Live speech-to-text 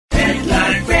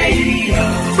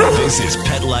This is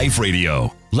Pet Life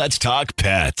Radio. Let's talk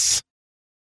pets.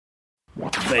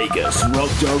 Vegas Rock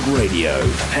Dog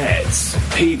Radio. Pets,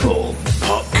 people,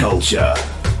 pop culture.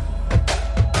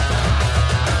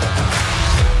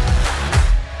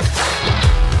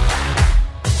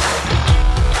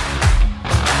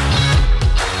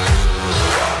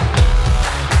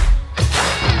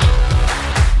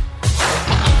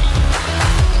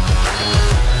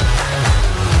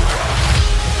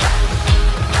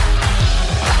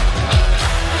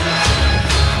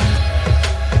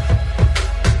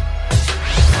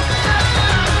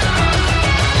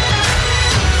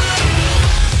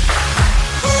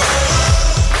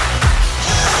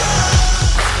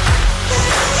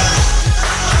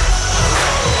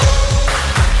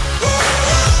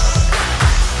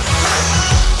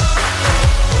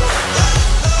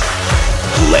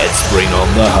 Bring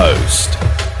on the host,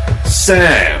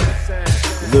 Sam,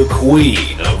 the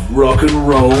queen of rock and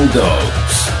roll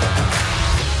dogs.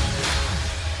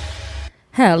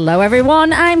 Hello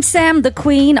everyone, I'm Sam, the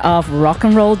queen of rock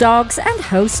and roll dogs and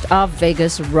host of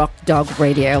Vegas Rock Dog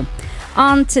Radio.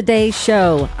 On today's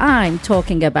show, I'm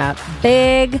talking about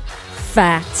big,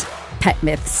 fat pet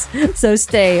myths. So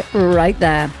stay right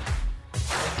there.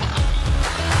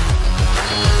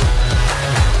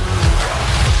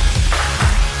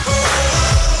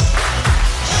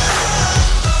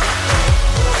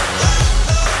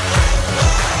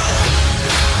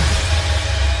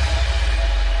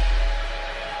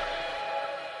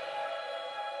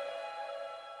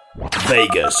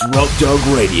 Vegas Rock Dog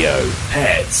Radio.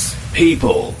 Pets,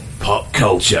 people, pop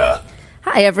culture.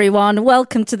 Hi everyone,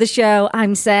 welcome to the show.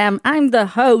 I'm Sam, I'm the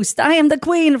host, I am the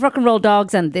queen of rock and roll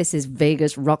dogs, and this is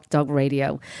Vegas Rock Dog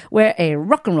Radio. We're a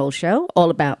rock and roll show all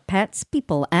about pets,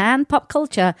 people, and pop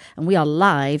culture, and we are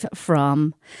live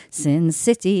from Sin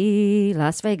City,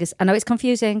 Las Vegas. I know it's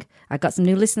confusing. I got some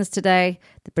new listeners today.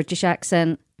 The British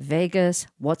accent, Vegas,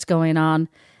 what's going on?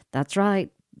 That's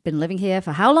right, been living here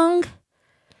for how long?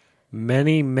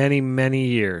 Many, many, many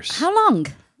years. How long?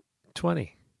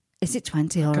 20. Is it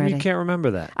 20 How already? come you can't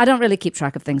remember that? I don't really keep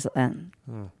track of things like that.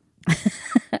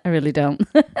 I really don't.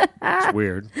 It's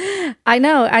weird. I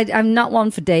know. I'm not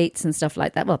one for dates and stuff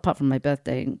like that. Well, apart from my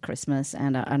birthday and Christmas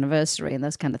and our anniversary and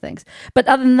those kind of things. But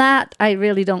other than that, I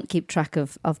really don't keep track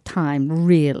of time,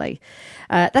 really.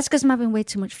 That's because I'm having way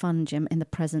too much fun, Jim, in the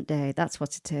present day. That's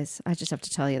what it is. I just have to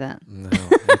tell you that. No,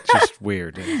 it's just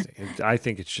weird. I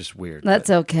think it's just weird.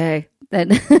 That's okay.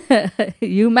 Then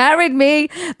you married me.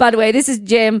 By the way, this is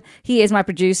Jim. He is my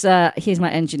producer. He's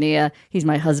my engineer. He's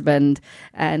my husband.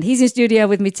 And he's in studio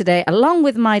with me today, along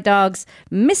with my dogs,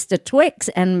 Mr. Twix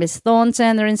and Miss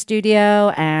Thornton. They're in studio.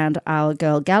 And our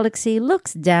girl Galaxy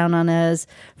looks down on us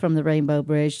from the Rainbow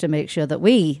Bridge to make sure that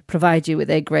we provide you with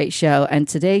a great show. And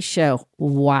today's show,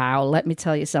 wow, let me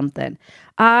tell you something.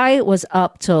 I was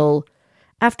up till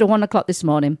after 1 o'clock this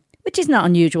morning, which is not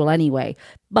unusual anyway,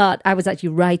 but I was actually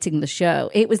writing the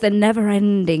show. It was the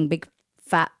never-ending big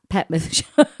fat pet myth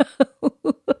show.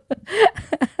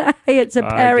 I had to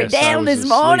pare it down this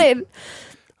morning.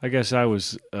 I guess I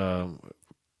was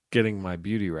getting my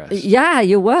beauty rest. Yeah,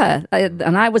 you were,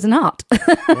 and I was not.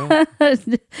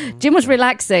 Jim was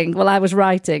relaxing while I was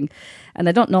writing, and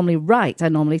I don't normally write, I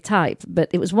normally type, but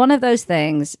it was one of those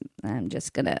things. I'm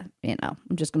just gonna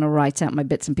write out my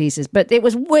bits and pieces, but it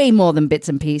was way more than bits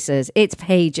and pieces. It's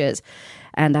pages,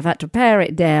 and I've had to pare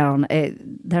it down.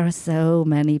 There are so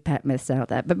many pet myths out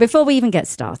there. But before we even get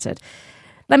started,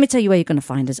 let me tell you where you're going to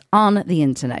find us on the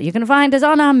internet. You're going to find us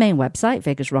on our main website,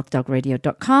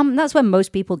 vegasrockdogradio.com. That's where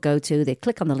most people go to. They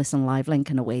click on the Listen Live link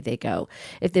and away they go.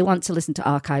 If they want to listen to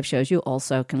archive shows, you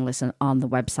also can listen on the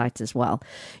website as well.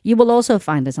 You will also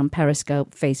find us on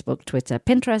Periscope, Facebook, Twitter,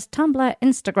 Pinterest, Tumblr,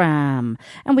 Instagram.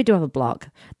 And we do have a blog.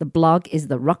 The blog is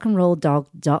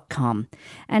therockandrolldog.com.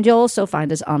 And you'll also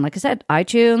find us on, like I said,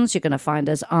 iTunes. You're going to find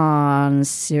us on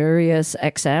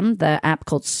SiriusXM, the app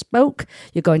called Spoke.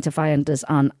 You're going to find us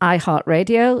on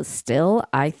iHeartRadio still,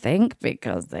 I think,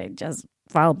 because they just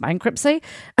filed bankruptcy.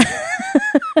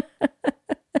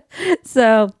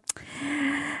 So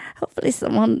hopefully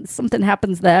something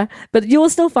happens there. But you'll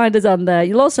still find us on there.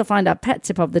 You'll also find our pet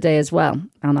tip of the day as well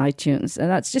on iTunes.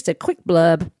 And that's just a quick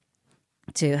blurb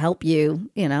to help you,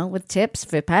 with tips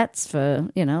for pets, for,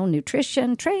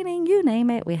 nutrition, training, you name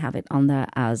it. We have it on there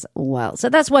as well. So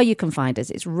that's where you can find us.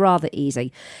 It's rather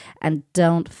easy. And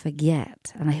don't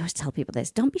forget, and I always tell people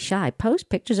this, don't be shy. Post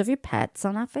pictures of your pets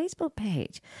on our Facebook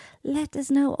page. Let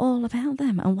us know all about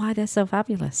them and why they're so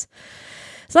fabulous.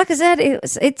 So like I said,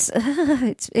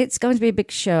 it's going to be a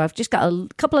big show. I've just got a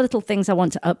couple of little things I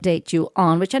want to update you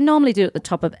on, which I normally do at the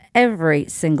top of every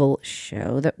single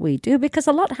show that we do, because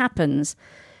a lot happens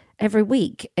every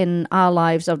week in our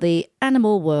lives of the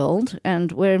animal world,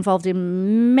 and we're involved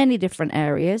in many different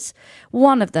areas.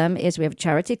 One of them is we have a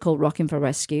charity called Rocking for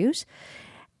Rescues.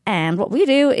 And what we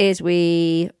do is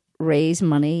we raise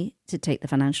money to take the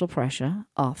financial pressure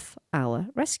off our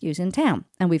rescues in town.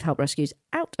 And we've helped rescues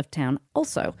out of town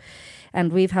also.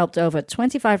 And we've helped over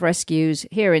 25 rescues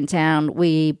here in town.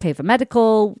 We pay for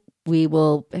medical, we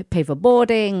will pay for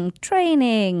boarding,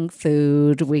 training,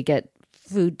 food. We get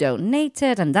food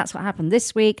donated, and that's what happened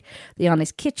this week. The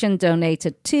Honest Kitchen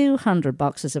donated 200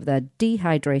 boxes of their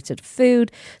dehydrated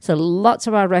food. So lots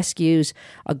of our rescues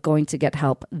are going to get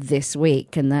help this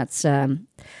week, and that's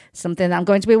something that I'm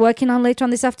going to be working on later on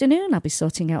this afternoon. I'll be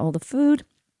sorting out all the food,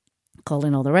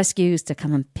 calling all the rescues to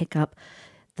come and pick up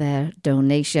their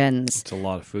donations. It's a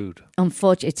lot of food.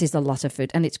 Unfortunately, it is a lot of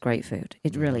food, and it's great food.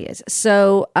 It really is.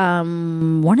 So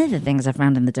one of the things I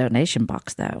found in the donation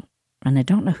box, though, and I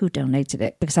don't know who donated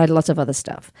it because I had lots of other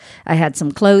stuff. I had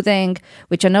some clothing,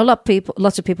 which I know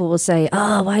lots of people will say,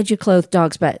 oh, why did you clothe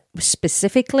dogs? But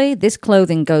specifically, this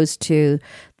clothing goes to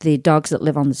the dogs that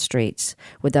live on the streets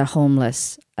with their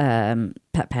homeless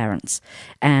pet parents.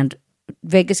 And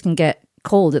Vegas can get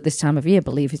cold at this time of year,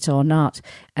 believe it or not,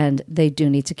 and they do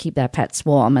need to keep their pets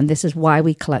warm, and this is why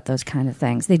we collect those kind of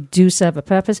things. They do serve a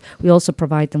purpose. We also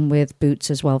provide them with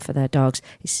boots as well for their dogs,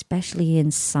 especially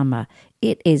in summer.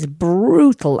 It is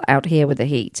brutal out here with the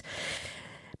heat.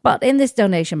 But in this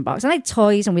donation box, I like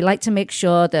toys, and we like to make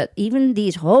sure that even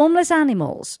these homeless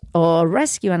animals or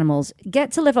rescue animals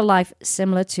get to live a life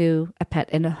similar to a pet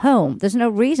in a home. There's no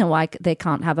reason why they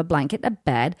can't have a blanket, a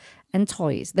bed, and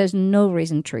toys. There's no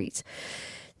reason treats.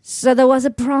 So there was a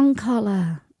prong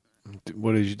collar.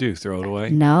 What did you do? Throw it away?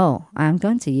 No, I'm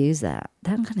going to use that.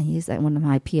 I'm going to use that in one of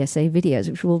my PSA videos,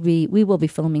 which we will be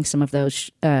filming some of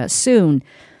those soon.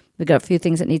 We've got a few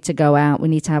things that need to go out. We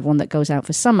need to have one that goes out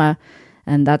for summer.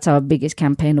 And that's our biggest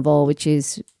campaign of all, which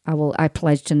is I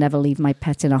pledge to never leave my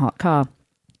pet in a hot car.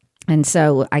 And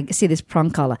so I see this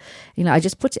prong collar. I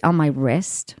just put it on my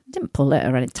wrist. Didn't pull it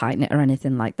or tighten it or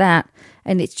anything like that.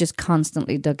 And it's just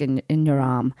constantly dug in your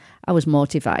arm. I was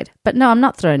mortified. But no, I'm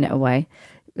not throwing it away.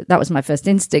 That was my first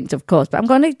instinct, of course. But I'm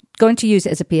going to use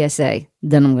it as a PSA.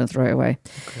 Then I'm going to throw it away.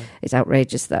 Okay. It's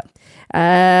outrageous, though.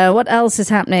 What else is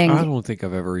happening? I don't think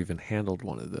I've ever even handled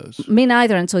one of those. Me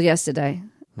neither until yesterday.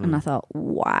 And I thought,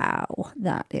 wow,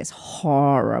 that is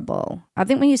horrible. I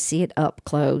think when you see it up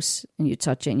close and you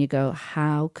touch it and you go,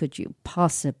 how could you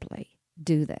possibly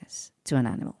do this to an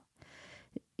animal?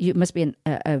 You must be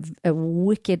a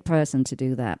wicked person to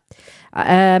do that.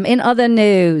 In other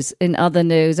news,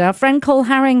 our friend Cole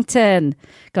Harrington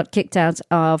got kicked out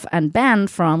of and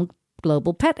banned from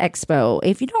Global Pet Expo.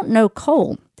 If you don't know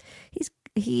Cole,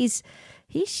 he's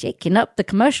shaking up the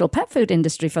commercial pet food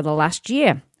industry for the last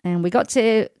year. And we got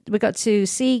to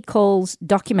see Cole's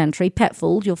documentary,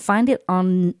 Petfold. You'll find it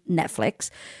on Netflix.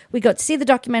 We got to see the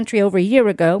documentary over a year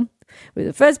ago. We were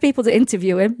the first people to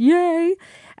interview him. Yay!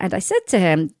 And I said to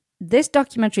him, this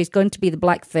documentary is going to be the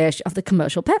Blackfish of the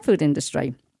commercial pet food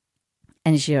industry.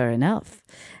 And sure enough,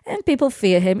 and people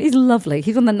fear him. He's lovely.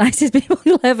 He's one of the nicest people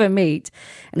you'll ever meet.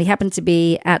 And he happened to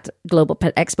be at Global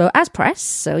Pet Expo as press.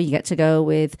 So you get to go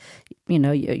with,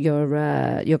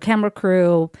 your camera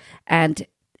crew. And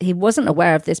he wasn't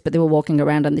aware of this, but they were walking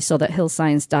around and they saw that Hill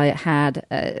Science Diet had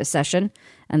a session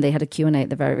and they had a Q&A at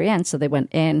the very end. So they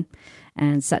went in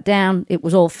and sat down. It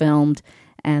was all filmed.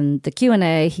 And the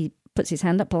Q&A, he puts his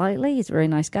hand up politely. He's a very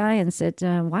nice guy and said,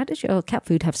 why does your cat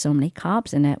food have so many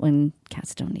carbs in it when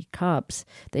cats don't need carbs?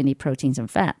 They need proteins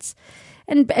and fats.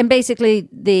 And basically,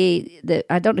 the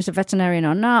I don't know if it's a veterinarian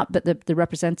or not, but the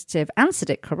representative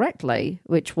answered it correctly,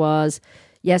 which was,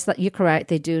 yes, that you're correct.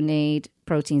 They do need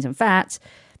proteins and fats.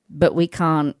 But we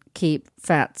can't keep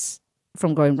fats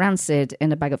from going rancid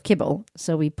in a bag of kibble,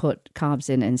 so we put carbs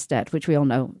in instead, which we all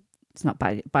know it's not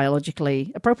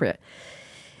biologically appropriate.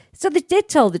 So they did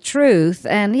tell the truth,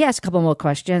 and he asked a couple more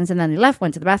questions, and then he left,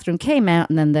 went to the bathroom, came out,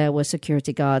 and then there were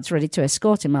security guards ready to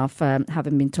escort him off,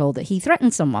 having been told that he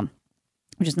threatened someone,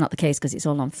 which is not the case because it's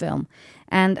all on film.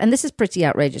 And this is pretty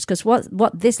outrageous, because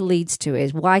what this leads to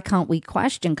is, why can't we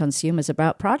question consumers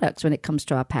about products when it comes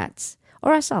to our pets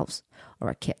or ourselves? Or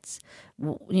our kids,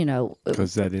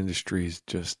 because that industry's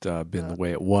just been the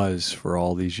way it was for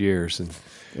all these years,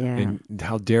 and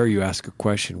how dare you ask a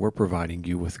question? We're providing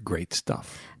you with great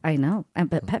stuff. I know,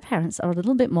 but pet parents are a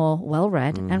little bit more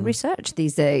well-read and researched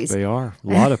these days. They are. A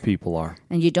lot of people are,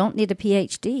 and you don't need a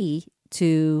PhD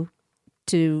to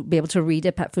be able to read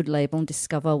a pet food label and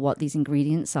discover what these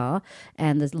ingredients are.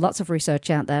 And there's lots of research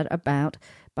out there about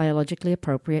biologically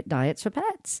appropriate diets for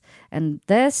pets. And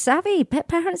they're savvy. Pet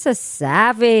parents are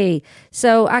savvy.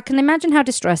 So I can imagine how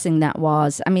distressing that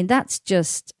was. I mean, that's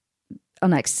just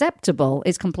unacceptable.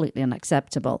 It's completely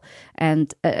unacceptable.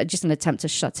 And just an attempt to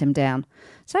shut him down.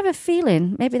 So I have a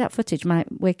feeling maybe that footage might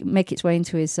make its way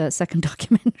into his second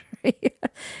documentary.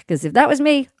 Because if that was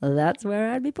me, that's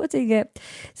where I'd be putting it.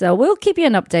 So we'll keep you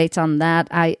an update on that.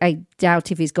 I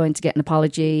doubt if he's going to get an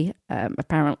apology.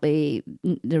 Apparently,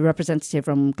 the representative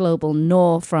from Global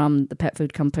nor from the pet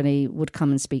food company would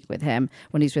come and speak with him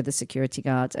when he's with the security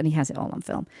guards, and he has it all on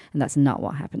film. And that's not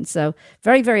what happened. So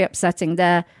very, very upsetting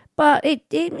there. But it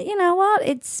you know what?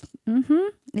 It's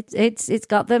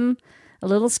got them a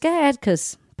little scared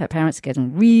because pet parents are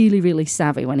getting really, really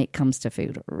savvy when it comes to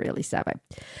food. Really savvy.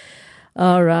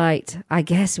 All right. I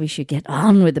guess we should get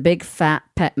on with the big fat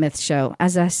Pet Myth show.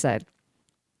 As I said,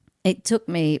 it took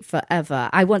me forever.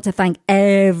 I want to thank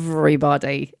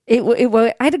everybody.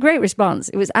 I had a great response.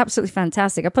 It was absolutely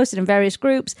fantastic. I posted in various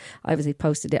groups. I obviously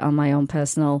posted it on my own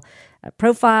personal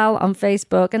profile on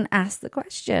Facebook and asked the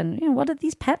question, what are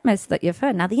these pet myths that you've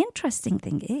heard? Now, the interesting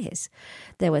thing is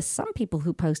there were some people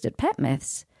who posted pet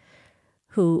myths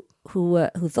who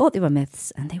thought they were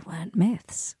myths, and they weren't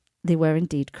myths. They were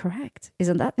indeed correct.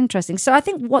 Isn't that interesting? So I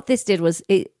think what this did was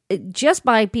it just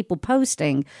by people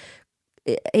posting,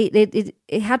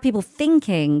 it had people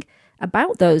thinking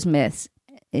about those myths.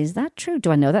 Is that true?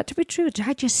 Do I know that to be true? Did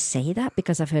I just say that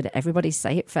because I've heard everybody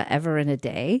say it forever and a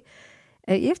day?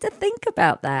 You have to think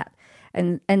about that.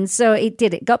 And so it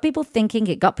did. It got people thinking.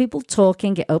 It got people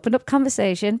talking. It opened up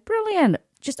conversation. Brilliant.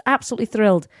 Just absolutely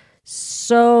thrilled.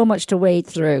 So much to wade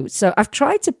through. So I've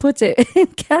tried to put it in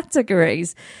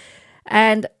categories.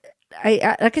 And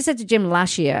I like I said to Jim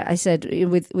last year, I said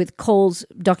with Cole's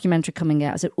documentary coming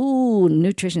out, I said, ooh,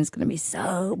 nutrition is going to be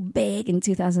so big in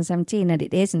 2017. And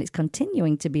it is, and it's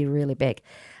continuing to be really big.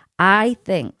 I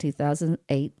think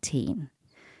 2018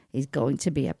 is going to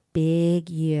be a big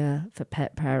year for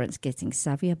pet parents getting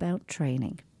savvy about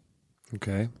training.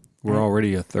 Okay. We're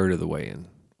already a third of the way in.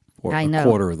 Or I know. A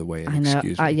quarter of the way in, I know.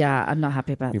 excuse me. Yeah, I'm not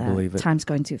happy about that. You believe it? Time's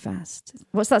going too fast.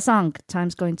 What's that song?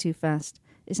 Time's going too fast.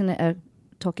 Isn't it a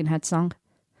Talking Head song?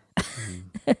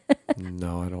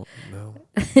 No, I don't know.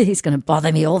 He's going to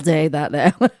bother me all day, that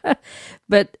there.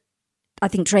 But I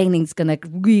think training's going to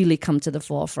really come to the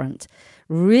forefront.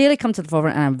 Really come to the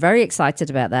forefront, and I'm very excited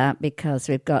about that because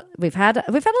we've had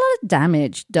a lot of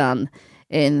damage done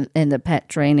in the pet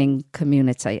training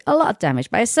community. A lot of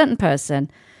damage by a certain person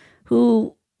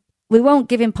who we won't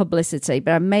give him publicity,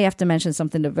 but I may have to mention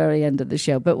something at the very end of the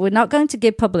show. But we're not going to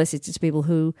give publicity to people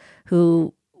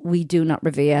who we do not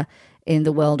revere in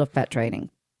the world of pet training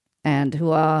and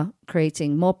who are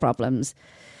creating more problems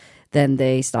than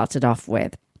they started off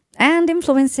with and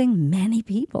influencing many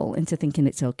people into thinking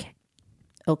it's okay.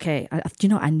 Okay,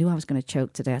 I knew I was going to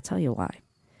choke today. I'll tell you why.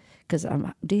 Because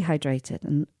I'm dehydrated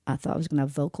and I thought I was going to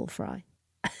have vocal fry.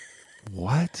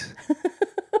 What?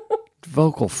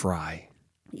 Vocal fry?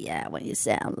 Yeah, when you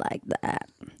sound like that.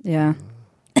 Yeah.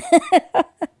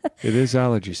 It is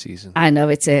allergy season. I know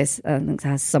it is. I think it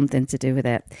has something to do with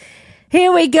it.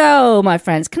 Here we go, my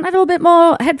friends. Can I have a little bit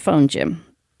more headphone, Jim?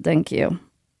 Thank you.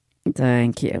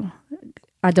 Thank you.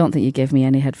 I don't think you gave me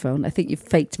any headphone. I think you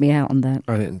faked me out on that.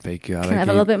 I didn't fake you out. Can I have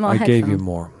a little bit more headphone? I gave you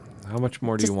more. How much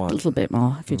more do you want? A little bit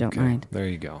more, if you don't mind. There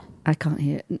you go. I can't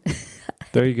hear it.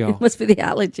 There you go. It must be the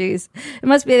allergies. It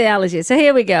must be the allergies. So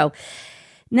here we go.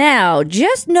 Now,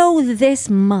 just know this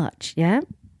much, yeah?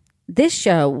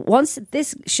 Once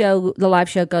this show, the live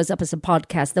show, goes up as a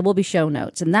podcast, there will be show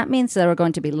notes. And that means there are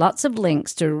going to be lots of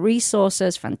links to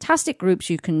resources, fantastic groups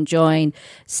you can join,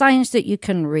 science that you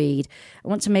can read. I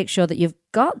want to make sure that you've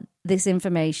got this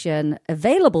information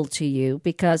available to you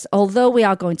because although we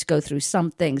are going to go through some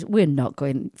things, we're not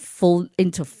going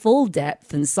into full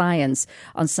depth and science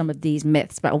on some of these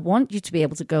myths. But I want you to be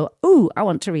able to go, ooh, I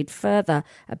want to read further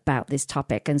about this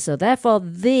topic. And so therefore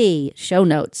the show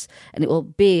notes, and it will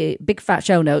be big fat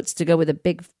show notes to go with a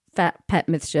big fat pet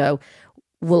myth show,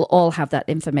 will all have that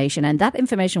information. And that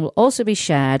information will also be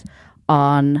shared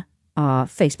on our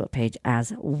Facebook page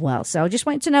as well. So I just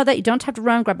want you to know that you don't have to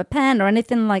run, grab a pen or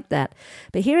anything like that.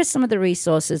 But here are some of the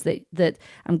resources that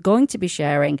I'm going to be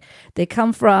sharing. They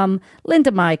come from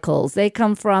Linda Michaels. They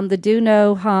come from the Do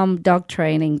No Harm Dog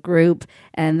Training Group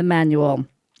and the manual.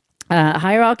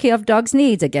 Hierarchy of Dogs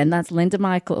Needs. Again, that's Linda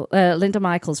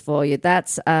Michaels for you.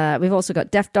 That's we've also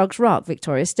got Deaf Dogs Rock,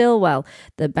 Victoria Stilwell,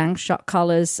 the Bang Shot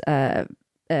Collars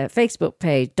Facebook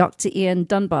page, Dr. Ian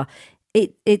Dunbar.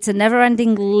 It's a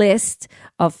never-ending list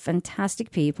of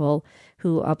fantastic people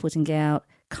who are putting out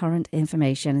current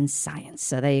information in science.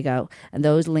 So there you go. And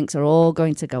those links are all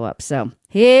going to go up. So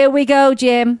here we go,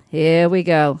 Jim. Here we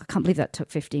go. I can't believe that took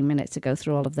 15 minutes to go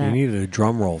through all of that. You needed a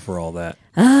drum roll for all that.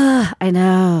 I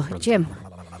know. Jim,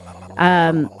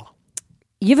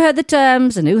 you've heard the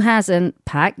terms, and who hasn't?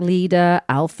 Pack leader,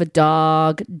 alpha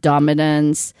dog,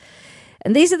 dominance.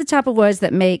 And these are the type of words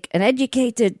that make an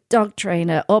educated dog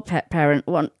trainer or pet parent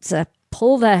want to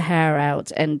pull their hair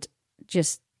out and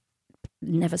just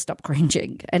never stop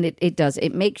cringing. And it does.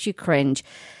 It makes you cringe.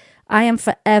 I am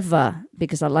forever,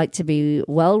 because I like to be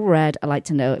well-read. I like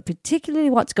to know particularly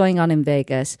what's going on in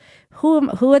Vegas.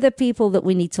 Who are the people that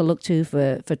we need to look to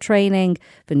for training,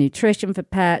 for nutrition, for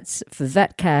pets, for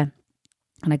vet care?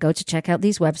 And I go to check out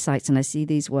these websites and I see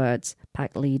these words: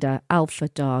 pack leader, alpha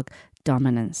dog,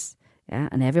 dominance. Yeah,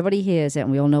 and everybody hears it,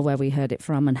 and we all know where we heard it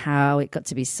from and how it got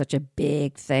to be such a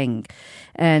big thing.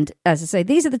 And as I say,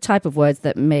 these are the type of words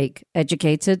that make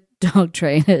educated dog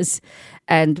trainers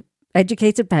and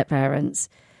educated pet parents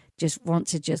just want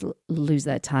to just lose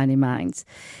their tiny minds.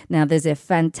 Now, there's a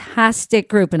fantastic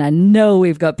group, and I know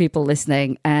we've got people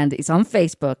listening, and it's on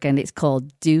Facebook, and it's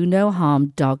called Do No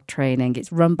Harm Dog Training.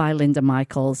 It's run by Linda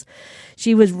Michaels.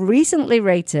 She was recently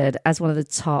rated as one of the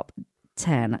top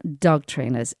 10 dog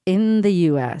trainers in the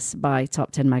US by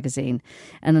Top 10 magazine.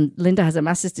 And Linda has a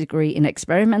master's degree in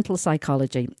experimental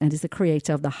psychology and is the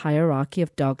creator of the hierarchy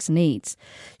of dogs' needs.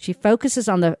 She focuses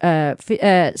on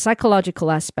the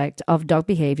psychological aspect of dog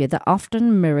behavior that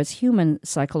often mirrors human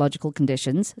psychological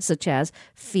conditions, such as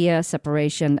fear,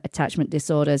 separation, attachment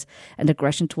disorders, and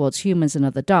aggression towards humans and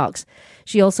other dogs.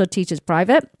 She also teaches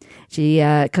private. She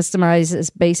customizes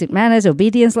basic manners,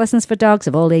 obedience lessons for dogs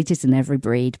of all ages and every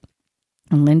breed.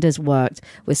 And Linda's worked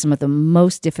with some of the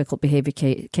most difficult behavior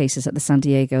cases at the San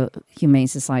Diego Humane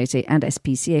Society and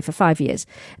SPCA for 5 years.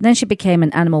 And then she became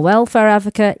an animal welfare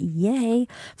advocate, yay,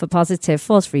 for positive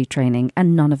force-free training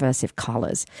and non-aversive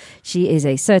collars. She is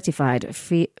a certified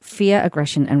fear,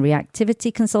 aggression, and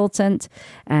reactivity consultant,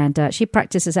 and she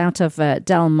practices out of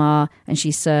Del Mar, and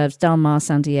she serves Del Mar,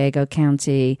 San Diego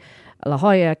County, La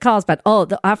Jolla, Carlsbad,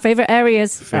 our favorite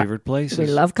areas. Favorite places. We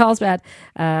love Carlsbad,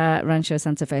 Rancho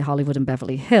Santa Fe, Hollywood, and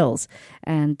Beverly Hills.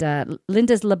 And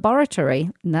Linda's laboratory,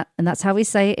 and that's how we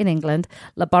say it in England,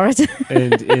 laboratory.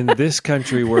 And in this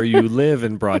country where you live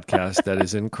and broadcast, that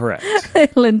is incorrect.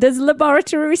 Linda's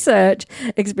laboratory research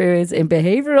experience in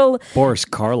behavioral... Boris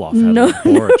Karloff had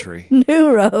a laboratory.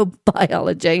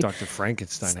 Neurobiology. Dr.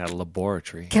 Frankenstein had a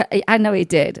laboratory. I know he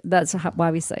did. That's why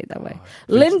we say it that way.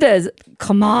 Linda's,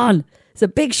 come on. It's a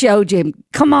big show, Jim.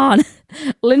 Come on.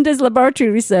 Linda's laboratory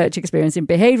research experience in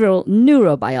behavioral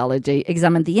neurobiology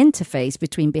examined the interface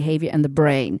between behavior and the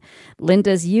brain.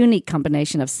 Linda's unique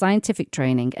combination of scientific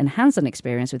training and hands-on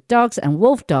experience with dogs and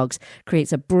wolf dogs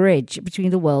creates a bridge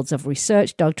between the worlds of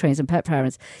research, dog trainers, and pet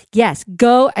parents. Yes,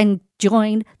 go and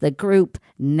join the group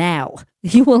now.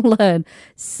 You will learn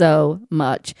so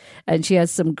much. And she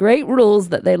has some great rules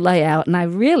that they lay out, and I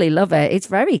really love it. It's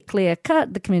very clear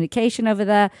cut, the communication over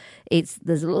there.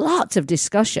 There's lots of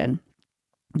discussion,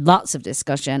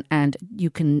 and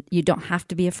you don't have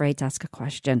to be afraid to ask a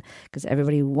question because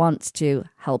everybody wants to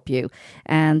help you.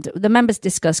 And the members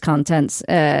discuss contents,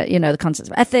 the concepts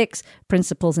of ethics,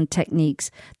 principles, and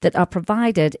techniques that are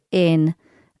provided in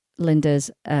Linda's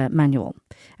manual.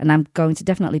 And I'm going to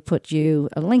definitely put you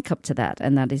a link up to that,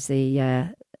 and that is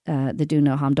the Do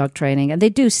No Harm Dog Training. And they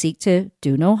do seek to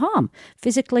do no harm,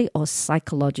 physically or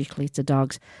psychologically, to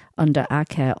dogs under our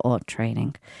care or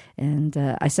training. And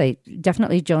I say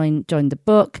definitely join the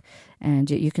book,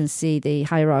 and you can see the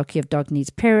hierarchy of dog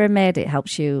needs pyramid. It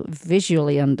helps you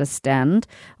visually understand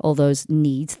all those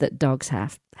needs that dogs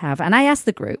have. And I asked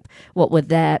the group what were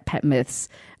their pet myths,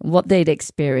 what they'd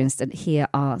experienced, and here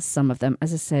are some of them.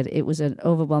 As I said, it was an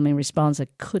overwhelming response. I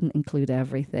couldn't include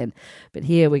everything, but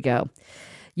here we go.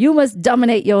 You must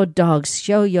dominate your dogs.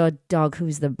 Show your dog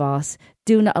who's the boss.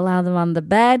 Do not allow them on the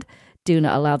bed. Do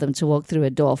not allow them to walk through a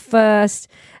door first.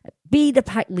 Be the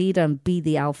pack leader and be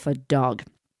the alpha dog.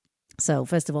 So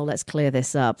first of all, let's clear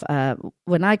this up.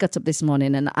 When I got up this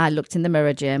morning and I looked in the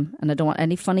mirror, Jim, and I don't want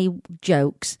any funny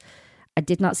jokes, I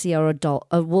did not see a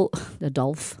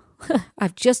wolf.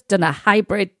 I've just done a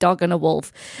hybrid dog and a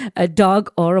wolf. A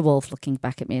dog or a wolf looking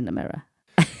back at me in the mirror.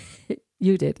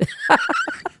 You did.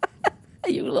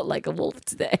 You look like a wolf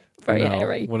today. Very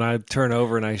hairy. When I turn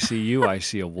over and I see you, I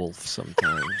see a wolf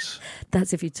sometimes.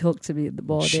 That's if you talk to me in the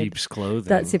morning. Sheep's clothing.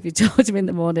 That's if you talk to me in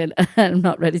the morning and I'm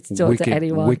not ready to talk to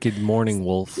anyone. Wicked morning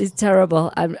wolf. It's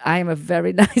terrible. I am a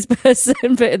very nice person,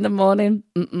 but in the morning,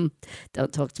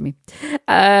 don't talk to me.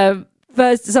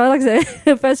 First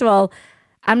of all,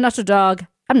 I'm not a dog.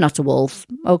 I'm not a wolf,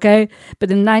 okay? But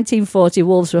in 1940,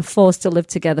 wolves were forced to live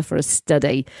together for a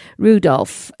study.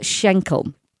 Rudolf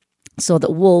Schenkel saw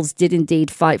that wolves did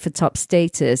indeed fight for top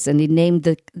status, and he named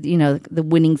the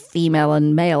winning female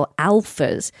and male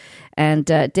alphas. And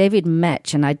David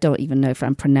Mech, and I don't even know if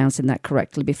I'm pronouncing that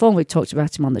correctly before, we talked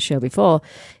about him on the show before,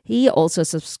 he also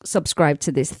subscribed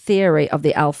to this theory of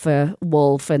the alpha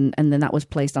wolf, and then that was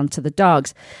placed onto the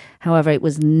dogs. However, it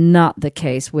was not the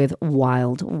case with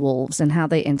wild wolves and how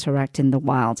they interact in the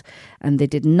wild. And they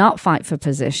did not fight for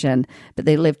position, but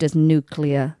they lived as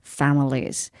nuclear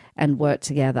families and worked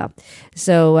together.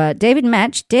 So David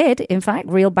Mech did, in fact,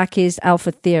 reel back his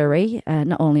alpha theory,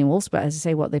 not only in wolves, but as I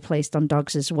say, what they placed on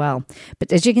dogs as well.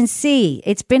 But as you can see,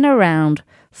 it's been around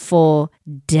for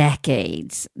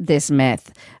decades, this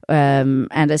myth.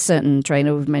 And a certain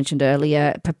trainer we've mentioned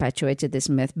earlier perpetuated this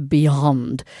myth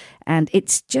beyond. And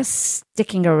it's just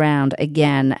sticking around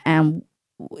again. And,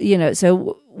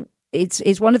 so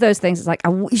it's one of those things, it's like, I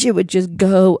wish it would just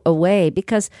go away,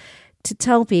 because to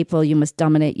tell people you must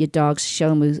dominate your dogs, show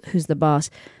them who's the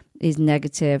boss, is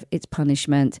negative, it's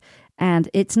punishment. And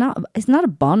it's not a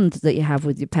bond that you have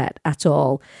with your pet at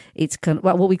all. It's kind of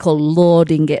what we call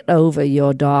lording it over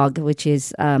your dog, which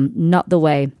is not the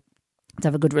way to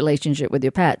have a good relationship with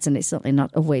your pets, and it's certainly not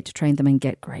a way to train them and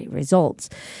get great results.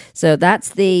 So that's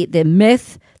the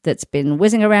myth that's been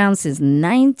whizzing around since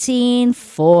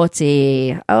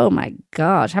 1940. Oh my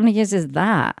gosh, how many years is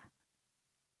that?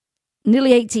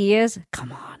 Nearly 80 years?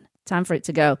 Come on. Time for it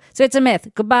to go. So it's a myth.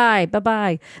 Goodbye.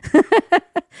 Bye-bye.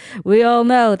 We all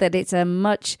know that it's a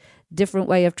much different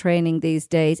way of training these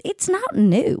days. It's not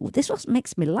new. This is what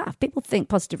makes me laugh. People think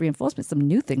positive reinforcement is some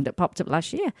new thing that popped up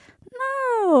last year.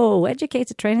 No.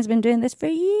 Educated trainers have been doing this for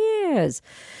years.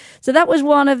 So that was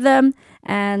one of them.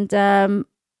 And so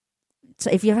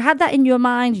if you've had that in your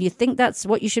mind, you think that's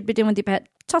what you should be doing with your pet,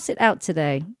 toss it out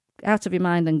today. Out of your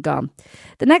mind and gone.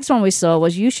 The next one we saw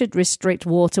was you should restrict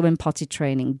water when potty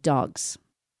training dogs.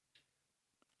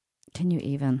 Can you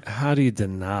even? How do you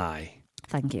deny?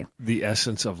 Thank you. The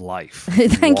essence of life.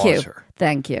 Thank water. you.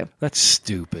 Thank you. That's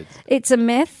stupid. It's a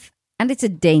myth, and it's a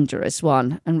dangerous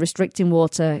one. And restricting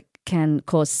water can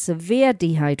cause severe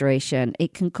dehydration.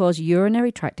 It can cause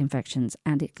urinary tract infections,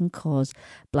 and it can cause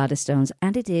bladder stones,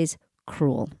 and it is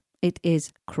cruel. It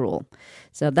is cruel.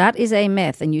 So that is a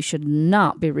myth, and you should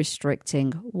not be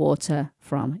restricting water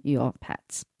from your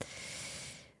pets.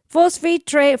 Force-free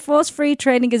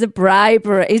training is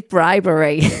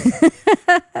bribery.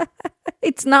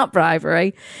 It's not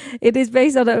bribery. It is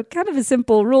based on a kind of a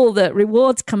simple rule that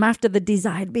rewards come after the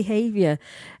desired behavior.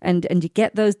 And you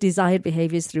get those desired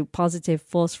behaviors through positive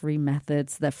force-free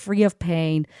methods. They're free of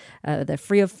pain, they're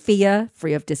free of fear,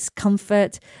 free of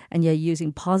discomfort, and you're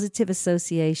using positive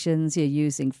associations. You're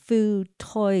using food,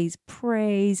 toys,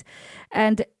 praise.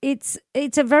 And it's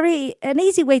an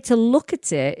easy way to look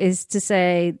at it is to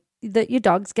say that your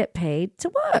dogs get paid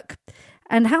to work.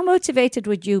 And how motivated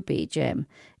would you be, Jim,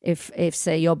 if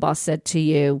say your boss said to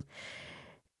you,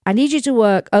 I need you to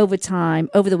work overtime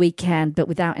over the weekend, but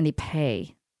without any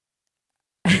pay?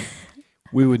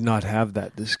 We would not have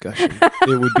that discussion.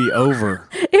 It would be over.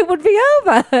 It would be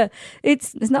over.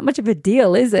 It's not much of a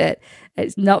deal, is it?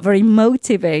 It's not very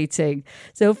motivating.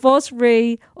 So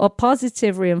force-free or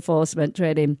positive reinforcement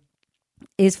training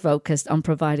is focused on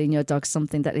providing your dog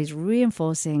something that is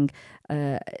reinforcing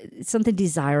something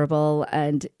desirable,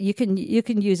 and you can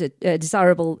use a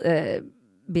desirable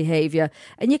behavior,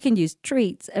 and you can use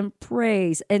treats and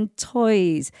praise and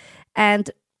toys, and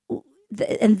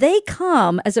they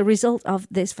come as a result of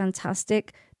this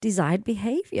fantastic desired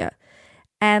behavior.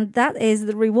 And that is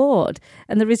the reward.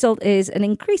 And the result is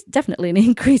definitely an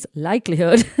increased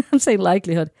likelihood. I'm saying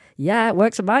likelihood. Yeah, it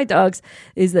works for my dogs,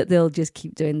 is that they'll just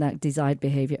keep doing that desired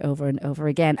behavior over and over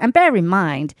again. And bear in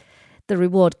mind, the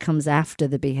reward comes after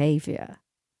the behavior.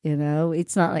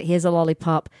 It's not like, here's a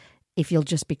lollipop if you'll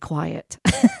just be quiet,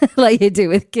 like you do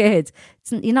with kids.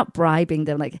 You're not bribing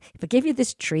them. Like, if I give you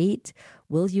this treat,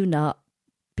 will you not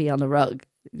be on a rug?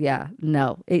 Yeah,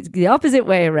 no, it's the opposite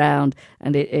way around,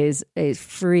 and it is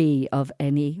free of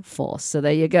any force. So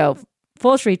there you go.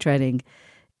 Force-free training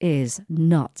is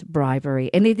not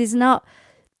bribery, and it is not,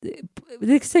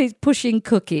 they say it's pushing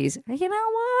cookies. You know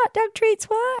what? Dog treats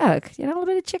work. A little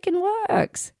bit of chicken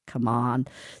works. Come on.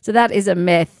 So that is a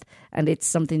myth, and it's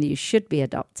something that you should be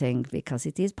adopting because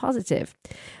it is positive.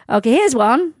 Okay, here's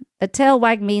one. A tail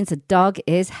wag means a dog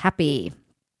is happy.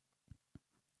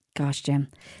 Gosh, Jim.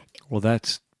 Well,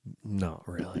 that's not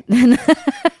really.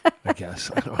 I guess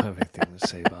I don't have anything to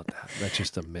say about that. That's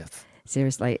just a myth.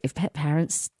 Seriously, if pet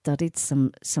parents studied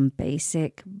some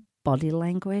basic body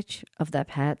language of their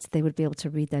pets, they would be able to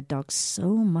read their dogs so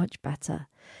much better.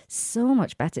 So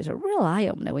much better. It's a real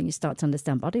eye-opener when you start to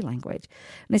understand body language.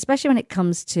 And especially when it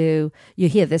comes to, you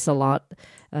hear this a lot,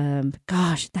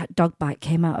 gosh, that dog bite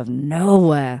came out of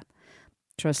nowhere.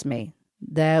 Trust me,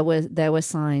 there were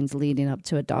signs leading up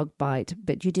to a dog bite,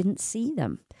 but you didn't see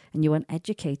them and you weren't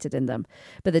educated in them.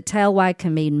 But the tail wag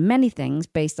can mean many things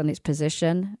based on its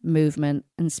position, movement,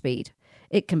 and speed.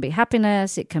 It can be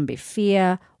happiness, it can be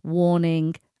fear,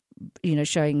 warning,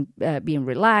 showing being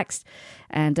relaxed.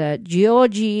 And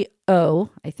Giorgio,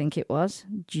 I think it was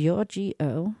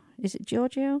Giorgio. Is it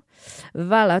Giorgio?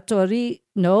 Valortigara.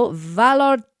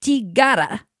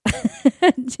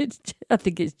 I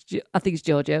think it's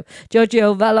Giorgio.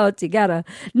 Giorgio Valortigara.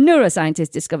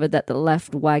 Neuroscientists discovered that the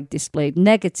left wag displayed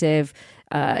negative.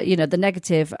 The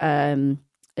negative.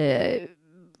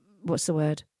 What's the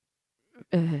word?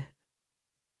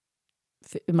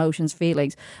 Emotions,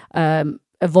 feelings,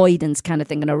 avoidance kind of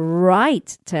thing, and a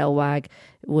right tail wag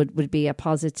would be a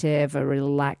positive, a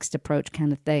relaxed approach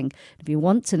kind of thing. If you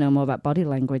want to know more about body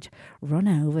language, run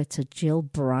over to Jill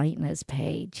Breitner's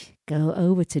page. Go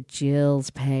over to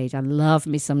Jill's page. I love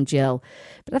me some Jill.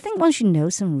 But I think once you know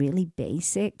some really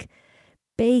basic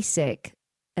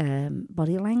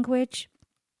body language,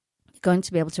 going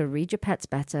to be able to read your pets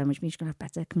better, which means you're going to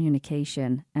have better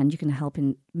communication, and you can help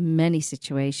in many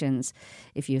situations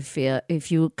if you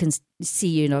can see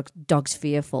your dog's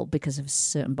fearful because of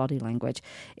certain body language.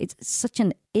 It's such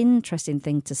an interesting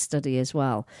thing to study as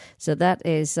well. So that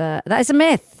is a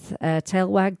myth. Tail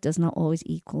wag does not always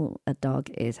equal a dog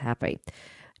is happy.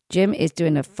 Jim is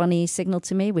doing a funny signal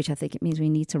to me, which I think it means we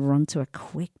need to run to a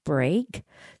quick break.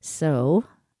 So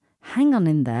hang on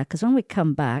in there, because when we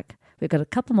come back, we've got a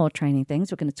couple more training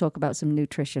things. We're going to talk about some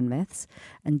nutrition myths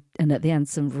and at the end,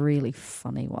 some really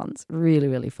funny ones. Really,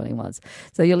 really funny ones.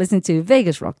 So you're listening to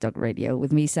Vegas Rock Dog Radio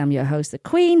with me, Sam, your host, the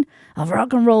queen of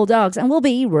rock and roll dogs. And we'll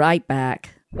be right back.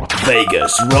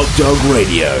 Vegas Rock Dog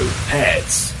Radio.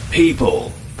 Pets,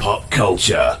 people, pop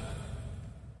culture.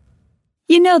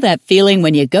 You know that feeling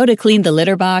when you go to clean the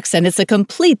litter box and it's a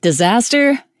complete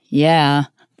disaster? Yeah,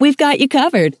 we've got you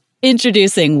covered.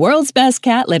 Introducing World's Best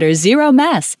Cat Litter Zero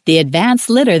Mess, the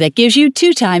advanced litter that gives you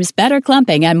 2 times better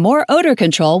clumping and more odor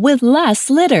control with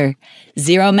less litter.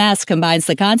 Zero Mess combines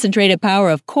the concentrated power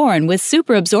of corn with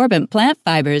super absorbent plant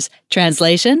fibers.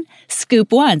 Translation,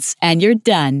 scoop once and you're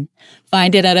done.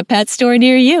 Find it at a pet store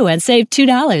near you and save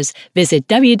 $2. Visit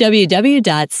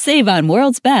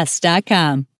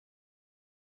www.saveonworldsbest.com.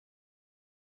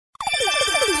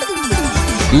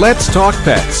 Let's Talk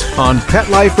Pets on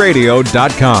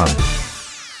PetLifeRadio.com.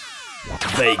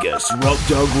 Vegas Rock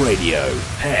Dog Radio.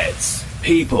 Pets,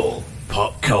 people,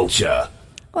 pop culture.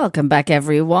 Welcome back,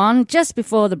 everyone. Just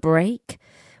before the break,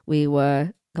 we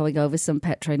were going over some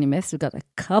pet training myths. We've got a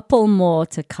couple more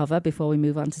to cover before we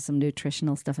move on to some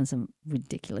nutritional stuff and some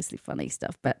ridiculously funny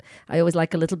stuff. But I always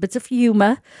like a little bit of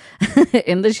humor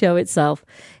in the show itself.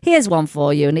 Here's one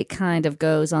for you, and it kind of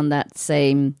goes on that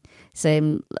same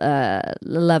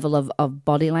level of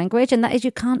body language, and that is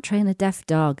you can't train a deaf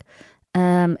dog.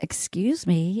 Excuse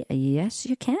me, yes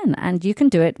you can, and you can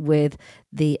do it with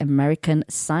the American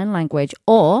Sign Language,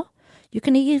 or you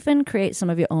can even create some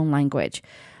of your own language.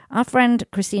 Our friend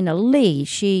Christina Lee,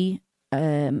 she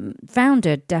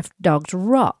founded Deaf Dogs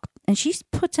Rock, and she's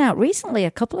put out recently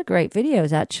a couple of great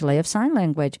videos actually of sign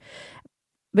language.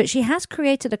 But she has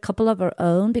created a couple of her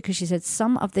own because she said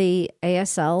some of the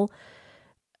ASL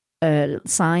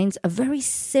signs are very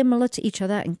similar to each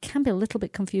other and can be a little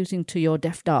bit confusing to your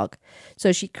deaf dog.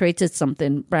 So she created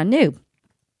something brand new.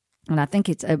 And I think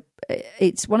it's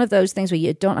one of those things where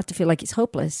you don't have to feel like it's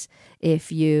hopeless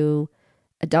if you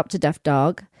adopt a deaf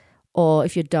dog or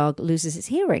if your dog loses its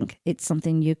hearing. It's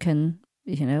something you can,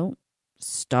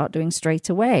 start doing straight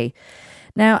away.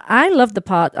 Now, I love the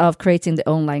part of creating the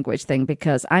own language thing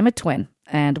because I'm a twin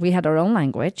and we had our own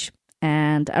language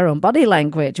and our own body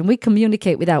language, and we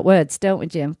communicate without words, don't we,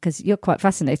 Jim? Because you're quite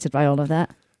fascinated by all of that.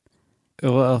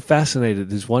 Well,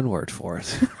 fascinated is one word for it.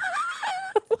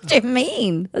 What do you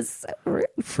mean? That's so rude.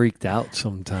 Freaked out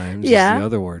sometimes is the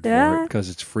other word for it, because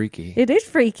it's freaky. It is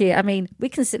freaky. I mean, we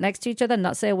can sit next to each other and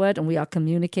not say a word, and we are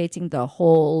communicating the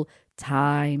whole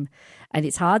time. And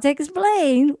it's hard to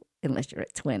explain unless you're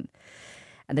a twin.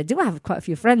 And I do have quite a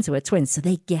few friends who are twins, so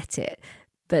they get it.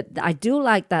 But I do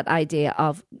like that idea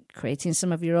of creating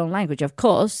some of your own language. Of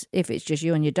course, if it's just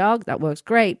you and your dog, that works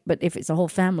great. But if it's a whole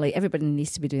family, everybody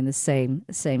needs to be doing the same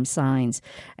signs.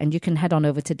 And you can head on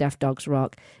over to Deaf Dogs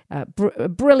Rock. A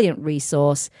brilliant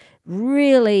resource,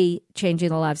 really changing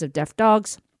the lives of deaf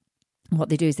dogs. what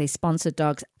they do is they sponsor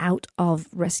dogs out of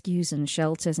rescues and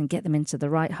shelters and get them into the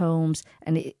right homes.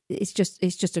 And it's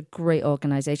just a great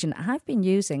organization. I've been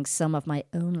using some of my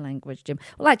own language, Jim.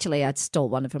 Well, actually, I'd stole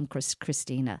one from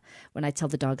Christina when I tell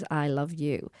the dogs, I love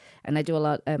you. And I do a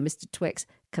lot, Mr. Twix,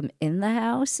 come in the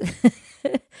house.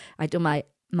 I do my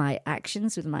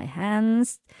actions with my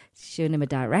hands, showing him a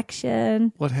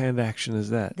direction. What hand action is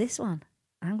that? This one.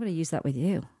 I'm going to use that with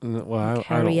you. Well,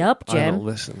 Hurry up, Jim. I don't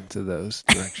listen to those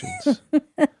directions.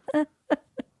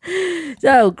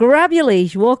 So grab your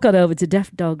leash, walk on over to Deaf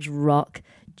Dogs Rock,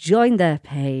 join their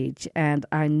page, and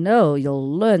I know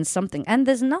you'll learn something. And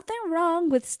there's nothing wrong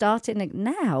with starting it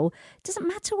now. It doesn't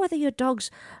matter whether your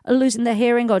dogs are losing their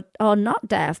hearing or not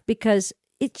deaf, because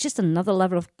it's just another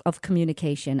level of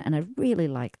communication, and I really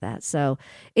like that. So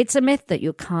it's a myth that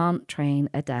you can't train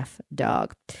a deaf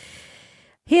dog.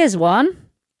 Here's one.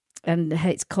 And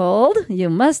it's called, You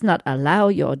Must Not Allow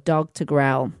Your Dog to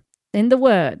Growl. In the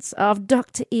words of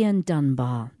Dr. Ian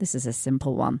Dunbar, this is a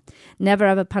simple one. Never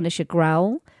ever punish a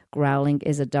growl. Growling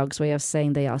is a dog's way of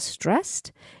saying they are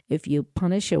stressed. If you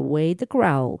punish away the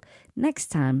growl, next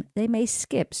time they may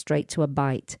skip straight to a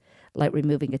bite, like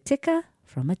removing a ticker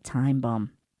from a time bomb.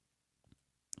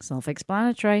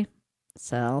 Self-explanatory.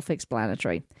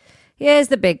 Self-explanatory. Here's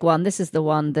the big one. This is the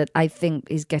one that I think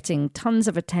is getting tons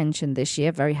of attention this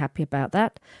year. Very happy about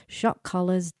that. Shock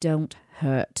collars don't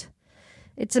hurt.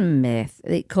 It's a myth.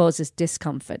 It causes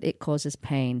discomfort. It causes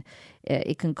pain.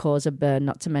 It can cause a burn,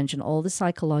 not to mention all the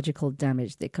psychological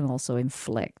damage that it can also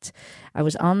inflict. I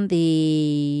was on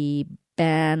the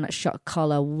Ban Shock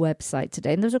Collar website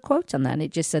today, and there's a quote on that, and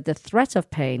it just said the threat of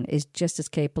pain is just as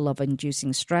capable of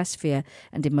inducing stress, fear,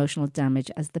 and emotional damage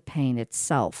as the pain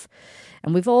itself.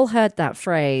 And we've all heard that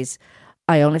phrase,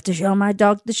 I only have to show my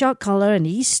dog the shock collar and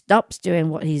he stops doing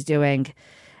what he's doing.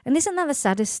 And isn't that the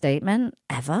saddest statement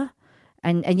ever?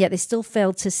 And yet they still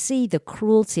fail to see the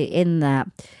cruelty in that.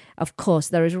 Of course,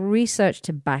 there is research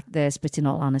to back this, but in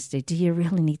all honesty, do you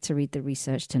really need to read the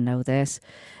research to know this?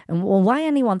 And why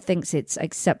anyone thinks it's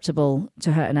acceptable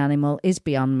to hurt an animal is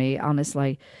beyond me,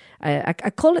 honestly. I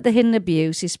call it the hidden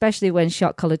abuse, especially when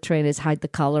shock collar trainers hide the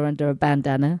collar under a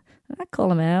bandana. I call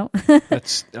them out.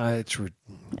 It's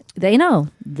They know.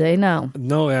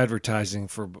 No advertising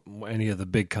for any of the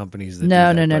big companies that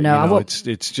No.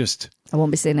 It's just I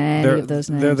won't be saying any of those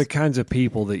names. They're the kinds of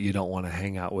people that you don't want to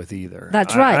hang out with either.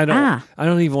 That's right. I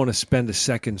don't even want to spend a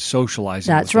second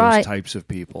socializing with those types of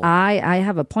people. I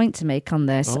have a point to make on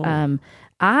this. Oh.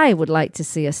 I would like to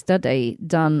see a study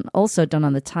done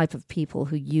on the type of people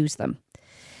who use them.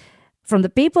 From the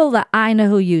people that I know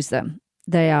who use them,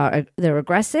 they're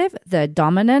aggressive, they're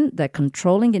dominant, they're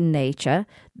controlling in nature.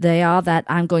 They are that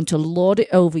I'm going to lord it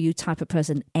over you type of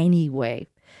person anyway.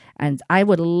 And I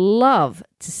would love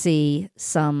to see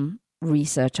some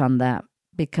research on that,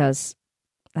 because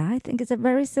I think it's a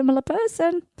very similar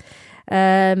person.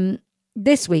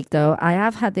 This week, though, I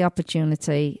have had the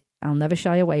opportunity, I'll never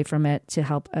shy away from it, to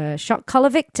help a shock collar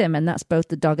victim, and that's both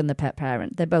the dog and the pet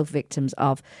parent. They're both victims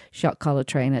of shock collar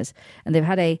trainers, and they've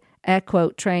had a air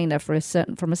quote trainer from a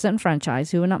certain franchise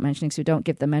who we're not mentioning, so we don't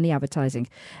give them any advertising,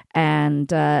 and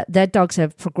their dogs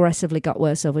have progressively got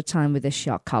worse over time with this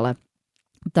shock collar.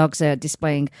 Dogs are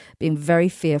being very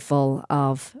fearful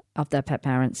of their pet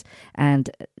parents, and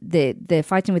they're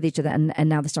fighting with each other, and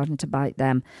now they're starting to bite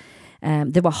them.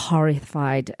 They were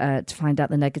horrified to find out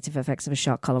the negative effects of a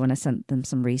shock collar when I sent them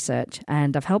some research.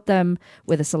 And I've helped them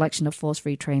with a selection of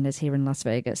force-free trainers here in Las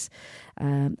Vegas.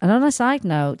 And on a side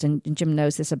note, and Jim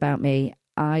knows this about me,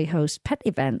 I host pet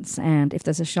events. And if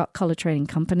there's a shock collar training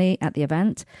company at the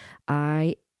event,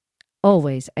 I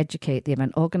always educate the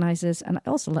event organizers. And I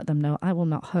also let them know I will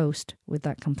not host with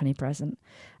that company present.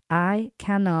 I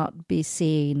cannot be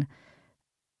seen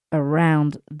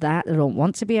around that. I don't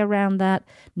want to be around that.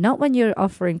 Not when you're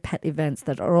offering pet events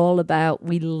that are all about,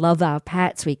 we love our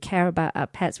pets, we care about our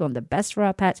pets, we want the best for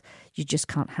our pets. You just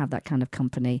can't have that kind of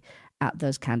company at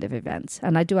those kind of events.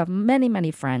 And I do have many,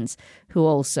 many friends who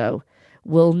also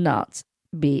will not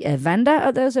be a vendor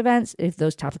at those events if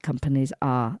those type of companies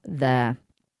are there.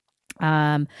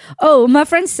 My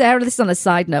friend Sarah, this is on a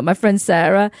side note, my friend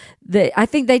Sarah, I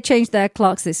think they changed their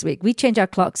clocks this week. We changed our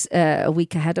clocks a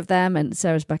week ahead of them, and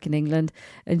Sarah's back in England,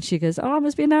 and she goes, I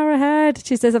must be an hour ahead.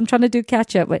 She says, I'm trying to do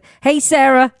catch up. But hey,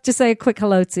 Sarah, just say a quick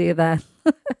hello to you there.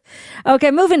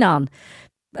 Okay, moving on.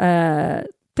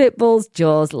 Pitbull's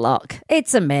jaws lock.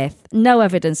 It's a myth. No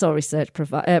evidence or research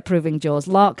proving jaws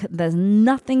lock. There's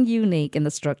nothing unique in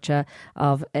the structure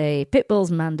of a pitbull's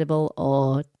mandible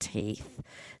or teeth.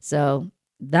 So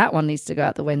that one needs to go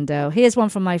out the window. Here's one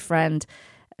from my friend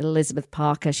Elizabeth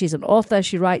Parker. She's an author.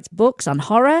 She writes books on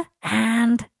horror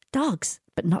and dogs,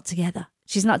 but not together.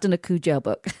 She's not done a Cujo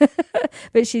book,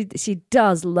 but she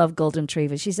does love golden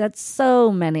retrievers. She's had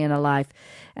so many in her life.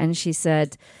 And she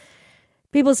said,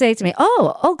 people say to me,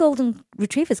 oh, all golden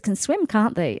retrievers can swim,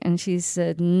 can't they? And she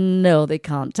said, no, they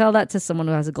can't. Tell that to someone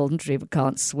who has a golden retriever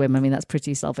can't swim. I mean, that's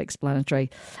pretty self-explanatory.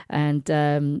 And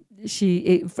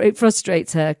it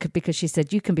frustrates her because she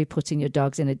said, you can be putting your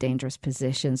dogs in a dangerous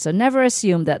position. So never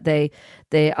assume that they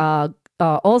are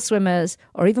all swimmers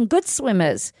or even good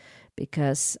swimmers,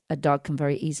 because a dog can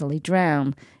very easily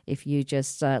drown if you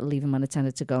just leave him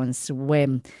unattended to go and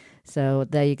swim. So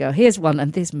there you go. Here's one,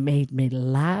 and this made me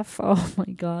laugh. Oh, my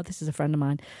God. This is a friend of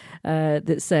mine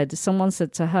that said, someone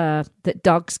said to her that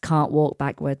dogs can't walk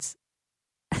backwards.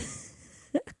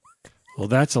 Well,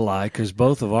 that's a lie, because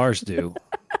both of ours do.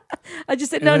 I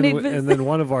just said, and then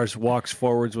one of ours walks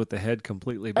forwards with the head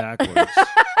completely backwards.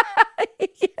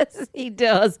 Yes, he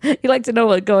does. You like to know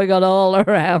what's going on all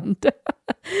around.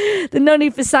 There's no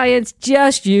need for science.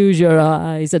 Just use your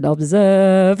eyes and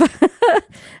observe.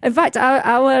 In fact,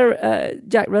 our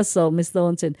Jack Russell, Miss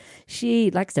Thornton,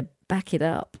 she likes to back it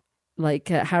up. Like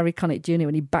Harry Connick Jr.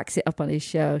 when he backs it up on his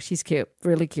show. She's cute,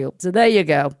 really cute. So there you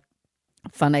go.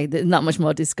 Funny, there's not much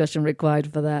more discussion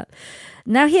required for that.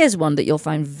 Now here's one that you'll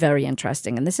find very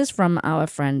interesting, and this is from our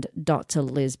friend Dr.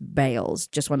 Liz Bales.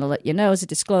 Just want to let you know as a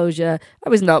disclosure, I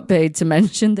was not paid to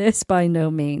mention this, by no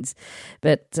means.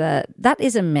 But that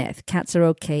is a myth. Cats are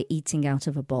okay eating out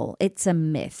of a bowl. It's a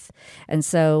myth. And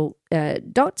so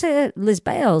Dr. Liz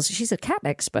Bales, she's a cat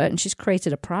expert, and she's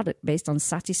created a product based on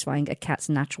satisfying a cat's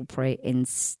natural prey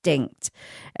instinct.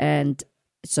 And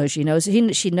so she knows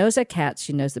her cats,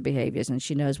 she knows the behaviors, and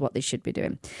she knows what they should be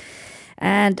doing.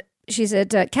 And she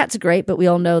said, cats are great, but we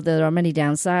all know there are many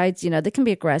downsides. You know, they can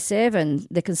be aggressive and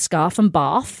they can scarf and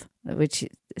barf, which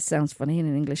sounds funny in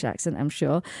an English accent, I'm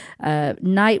sure.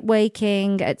 Night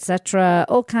waking, etc.,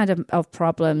 all kind of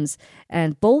problems.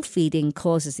 And bowl feeding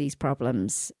causes these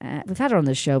problems. We've had her on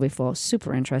the show before.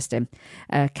 Super interesting.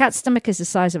 Cat's stomach is the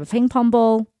size of a ping pong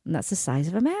ball, and that's the size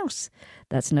of a mouse.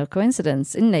 That's no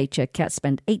coincidence. In nature, cats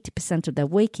spend 80% of their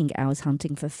waking hours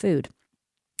hunting for food.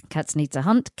 Cats need to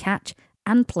hunt, catch,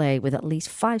 and play with at least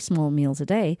 5 small meals a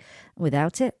day.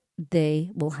 Without it,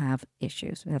 they will have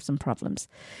issues. We have some problems.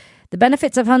 The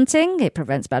benefits of hunting: it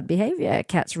prevents bad behavior.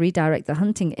 Cats redirect the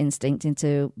hunting instinct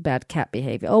into bad cat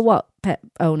behavior, or what pet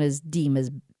owners deem as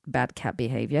bad cat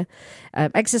behavior.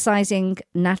 Exercising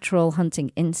natural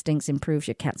hunting instincts improves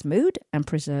your cat's mood and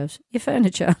preserves your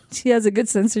furniture. She has a good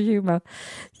sense of humor.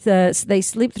 So they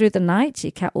sleep through the night.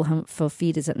 Your cat will hunt for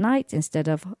feeders at night instead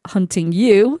of hunting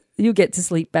you. You get to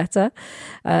sleep better.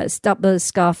 Stop the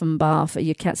scarf and barf.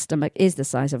 Your cat's stomach is the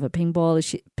size of a ping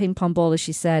pong ball, as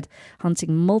she said.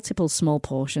 Hunting multiple small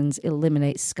portions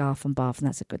eliminates scarf and barf, and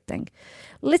that's a good thing.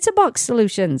 Litter box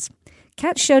solutions.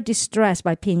 Cats show distress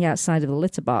by peeing outside of the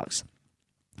litter box.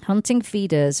 Hunting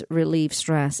feeders relieve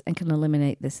stress and can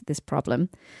eliminate this problem.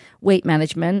 Weight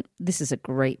management, this is a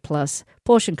great plus.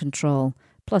 Portion control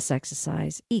plus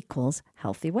exercise equals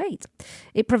healthy weight.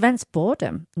 It prevents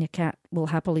boredom. Your cat will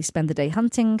happily spend the day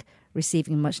hunting,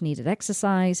 receiving much needed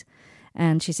exercise.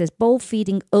 And she says, bowl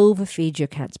feeding overfeeds your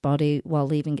cat's body while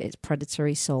leaving its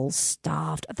predatory soul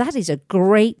starved. That is a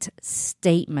great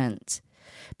statement.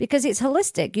 Because it's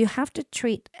holistic. You have to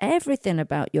treat everything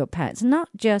about your pets, not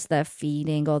just their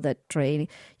feeding or their training.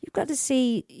 You've got to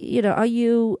see, are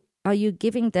you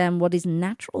giving them what is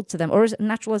natural to them, or as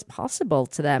natural as possible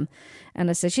to them? And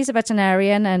I said, she's a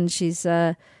veterinarian, and she's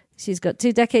got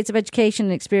 2 decades of education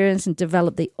and experience, and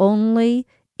developed the only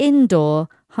indoor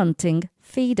hunting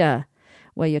feeder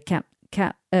where your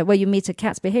where you meet a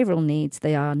cat's behavioral needs.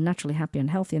 They are naturally happy and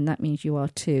healthy, and that means you are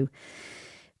too.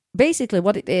 Basically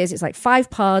what it is, it's like 5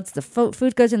 pods. The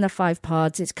food goes in the 5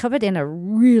 pods. It's covered in a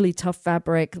really tough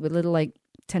fabric with little like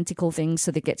tentacle things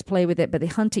so they get to play with it. But they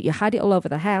hunt it. You hide it all over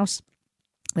the house.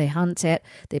 They hunt it.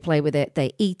 They play with it.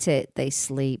 They eat it. They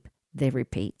sleep. They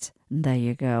repeat. And there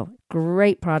you go.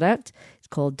 Great product. It's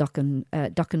called Doc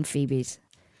and Phoebe's.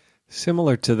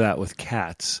 Similar to that with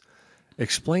cats.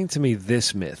 Explain to me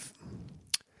this myth.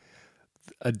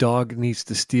 A dog needs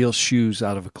to steal shoes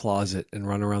out of a closet and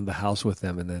run around the house with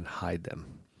them and then hide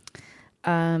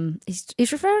them.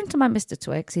 He's referring to my Mr.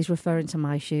 Twix. He's referring to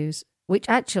my shoes, which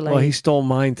actually... Well, he stole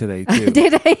mine today, too.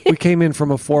 Did he? We came in from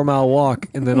a 4-mile walk,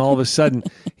 and then all of a sudden,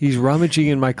 he's rummaging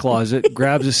in my closet,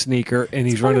 grabs a sneaker, and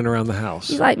he's running around the house.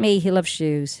 He's like me. He loves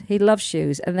shoes. He loves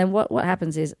shoes. And then what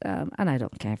happens is, and I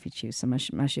don't care if he chews some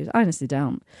of my shoes. I honestly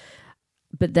don't.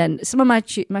 But then some of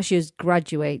my shoes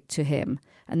graduate to him.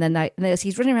 And then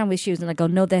he's running around with shoes, and I go,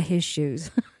 no, they're his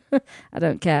shoes. I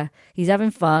don't care. He's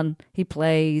having fun. He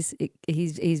plays.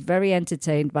 He's very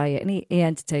entertained by it, and he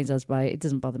entertains us by it. It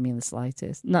doesn't bother me in the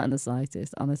slightest. Not in the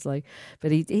slightest, honestly.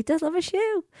 But he does love a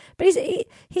shoe. But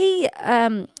he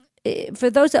for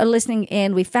those that are listening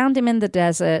in, we found him in the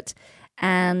desert,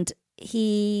 and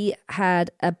he had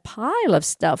a pile of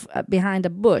stuff behind a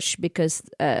bush because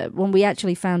when we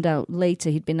actually found out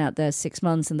later he'd been out there 6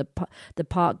 months, and the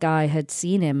park guy had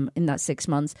seen him in that 6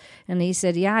 months, and he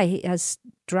said, yeah, he has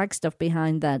drag stuff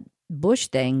behind that bush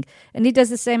thing, and he does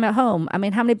the same at home. I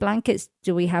mean, how many blankets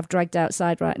do we have dragged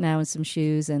outside right now, and some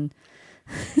shoes and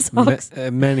socks?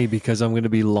 Many, because I'm going to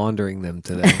be laundering them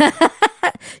today.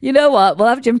 You know what? We'll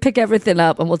have Jim pick everything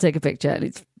up and we'll take a picture.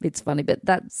 And it's funny, but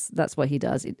that's what he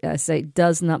does. I say it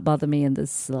does not bother me in the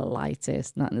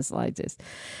slightest, not in the slightest.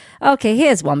 Okay,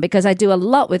 here's one, because I do a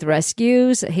lot with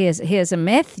rescues. Here's a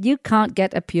myth: you can't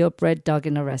get a purebred dog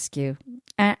in a rescue.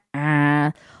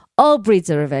 All breeds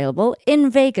are available.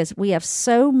 In Vegas, we have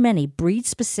so many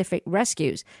breed-specific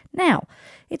rescues. Now,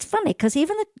 it's funny because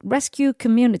even the rescue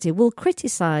community will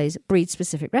criticize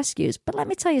breed-specific rescues. But let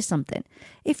me tell you something.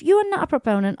 If you are not a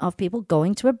proponent of people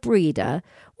going to a breeder,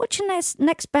 what's your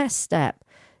next best step?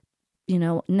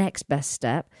 Next best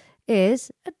step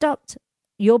is adopt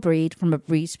your breed from a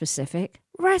breed-specific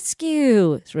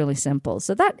rescue. It's really simple.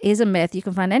 So that is a myth. You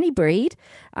can find any breed.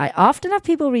 I often have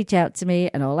people reach out to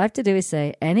me, and all I have to do is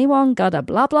say, anyone got a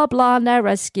blah, blah, blah in their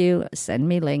rescue? Send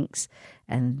me links.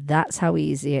 And that's how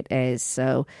easy it is.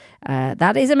 So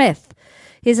that is a myth.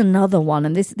 Here's another one.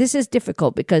 And this is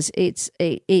difficult because it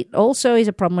also is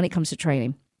a problem when it comes to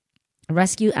training.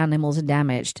 Rescue animals are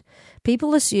damaged.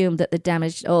 People assume that they're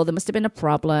damaged. Oh, there must have been a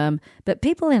problem. But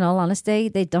people, in all honesty,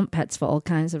 they dump pets for all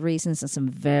kinds of reasons, and some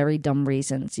very dumb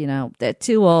reasons. They're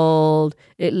too old.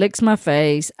 It licks my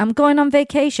face. I'm going on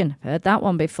vacation. Heard that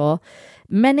one before.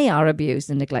 Many are abused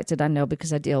and neglected, I know,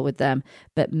 because I deal with them.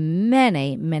 But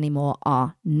many, many more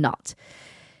are not.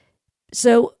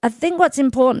 So I think what's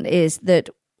important is that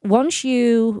once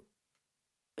you...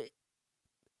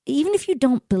 even if you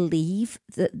don't believe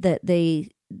that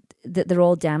they're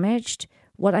all damaged,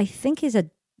 what I think is a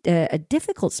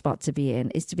difficult spot to be in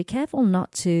is to be careful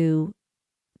not to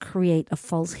create a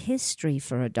false history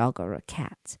for a dog or a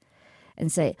cat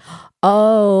and say,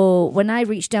 oh, when I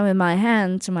reach down with my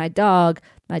hand to my dog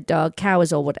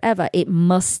cowers or whatever, it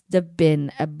must have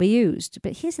been abused.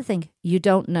 But here's the thing, you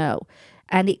don't know.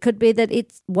 And it could be that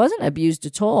it wasn't abused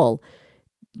at all.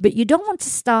 But you don't want to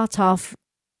start off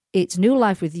its new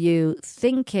life with you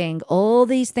thinking all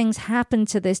these things happened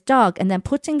to this dog and then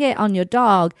putting it on your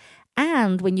dog.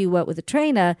 And when you work with a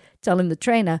trainer, telling the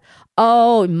trainer,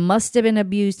 oh, it must have been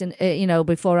abused and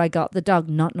before I got the dog,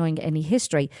 not knowing any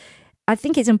history. I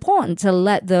think it's important to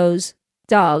let those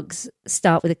dogs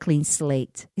start with a clean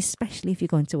slate, especially if you're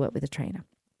going to work with a trainer.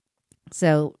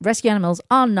 So rescue animals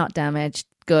are not damaged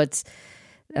goods.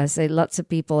 I say lots of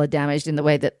people are damaged in the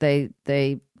way that they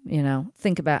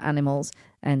think about animals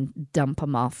and dump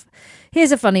them off.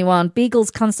 Here's a funny one.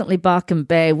 Beagles constantly bark and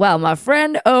bay. Well, my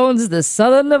friend owns the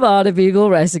Southern Nevada Beagle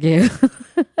Rescue.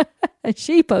 And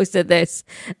she posted this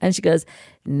and she goes,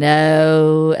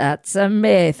 no, that's a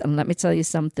myth. And let me tell you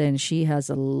something. She has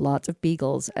a lot of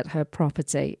beagles at her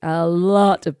property. A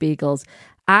lot of beagles.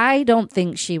 I don't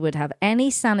think she would have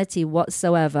any sanity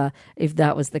whatsoever if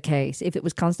that was the case. If it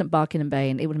was constant barking and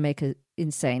baying, it would make her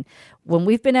insane. When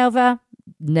we've been over,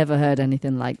 never heard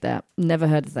anything like that. Never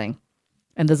heard a thing.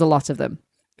 And there's a lot of them.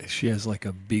 She has like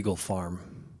a beagle farm.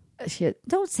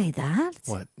 Don't say that.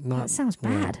 What? That sounds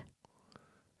bad. No.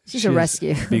 She's a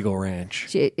rescue. Beagle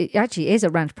Ranch. It actually is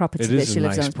a ranch property that she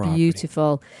lives on. It's property.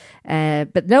 Beautiful.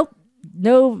 But nope.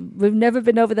 No, we've never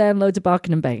been over there and loads of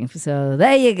barking and baying. So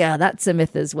there you go. That's a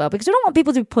myth as well. Because we don't want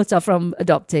people to be put off from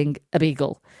adopting a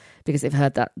beagle because they've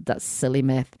heard that silly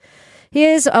myth.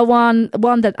 Here's one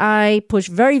that I push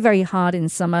very, very hard in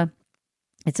summer.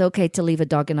 It's okay to leave a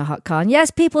dog in a hot car. And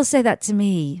yes, people say that to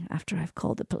me after I've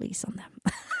called the police on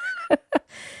them.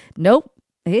 Nope.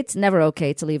 It's never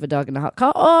okay to leave a dog in a hot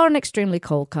car or an extremely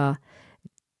cold car.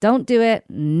 Don't do it.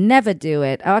 Never do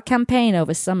it. Our campaign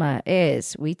over summer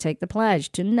is we take the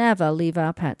pledge to never leave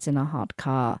our pets in a hot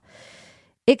car.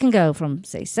 It can go from,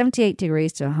 say, 78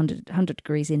 degrees to 100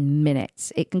 degrees in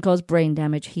minutes. It can cause brain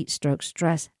damage, heat stroke,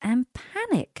 stress, and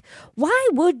panic. Why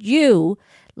would you,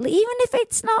 even if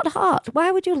it's not hot, why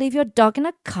would you leave your dog in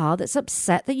a car that's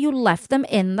upset that you left them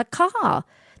in the car?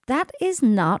 That is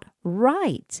not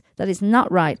right. That is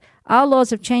not right. Our laws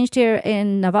have changed here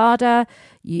in Nevada.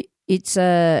 It used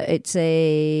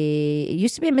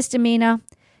to be a misdemeanor.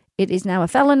 It is now a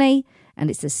felony, and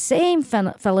it's the same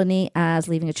felony as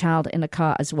leaving a child in a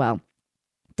car as well.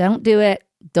 Don't do it.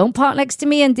 Don't park next to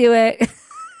me and do it.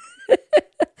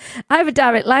 I have a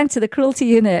direct line to the cruelty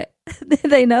unit.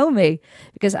 They know me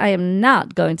because I am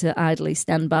not going to idly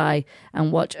stand by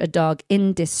and watch a dog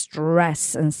in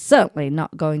distress, and certainly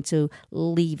not going to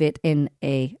leave it in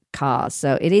a car.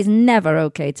 So it is never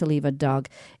okay to leave a dog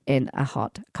in a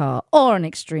hot car or an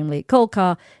extremely cold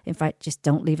car. In fact, just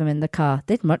don't leave them in the car.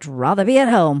 They'd much rather be at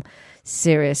home.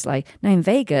 Seriously. Now in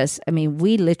Vegas, I mean,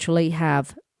 we literally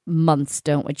have months,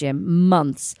 don't we, Jim?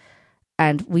 Months.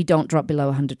 And we don't drop below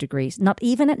 100 degrees, not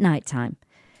even at nighttime.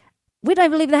 We don't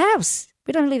even leave the house.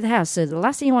 So the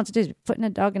last thing you want to do is putting a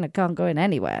dog in a car and going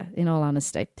anywhere, in all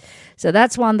honesty. So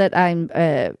that's one that I'm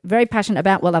very passionate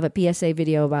about. We'll have a PSA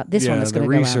video about this one that's going to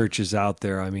go out. The research is out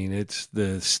there. I mean, it's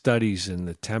the studies and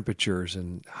the temperatures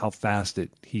and how fast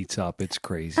it heats up. It's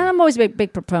crazy. And I'm always a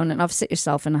big proponent of sit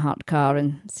yourself in a hot car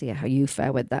and see how you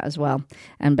fare with that as well.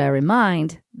 And bear in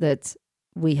mind that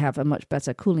we have a much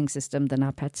better cooling system than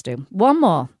our pets do. One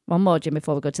more, Jim,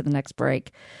 before we go to the next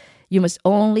break. You must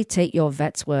only take your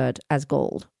vet's word as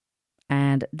gold.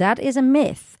 And that is a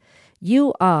myth.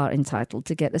 You are entitled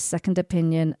to get a second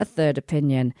opinion, a third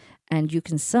opinion, and you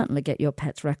can certainly get your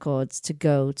pet's records to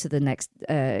go to the next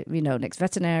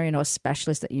veterinarian or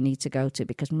specialist that you need to go to.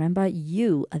 Because remember,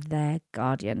 you are their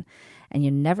guardian, and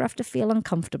you never have to feel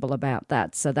uncomfortable about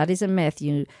that. So that is a myth.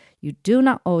 You do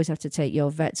not always have to take your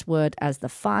vet's word as the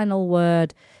final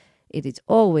word. It is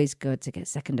always good to get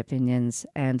second opinions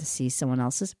and to see someone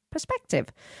else's perspective.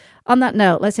 On that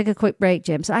note, let's take a quick break,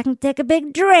 Jim, so I can take a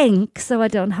big drink so I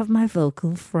don't have my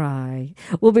vocal fry.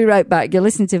 We'll be right back. You're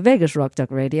listening to Vegas Rock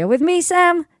Dog Radio with me,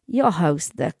 Sam, your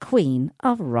host, the queen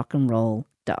of rock and roll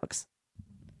dogs.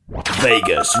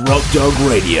 Vegas Rock Dog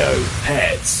Radio.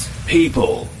 Pets,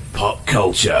 people, pop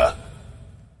culture.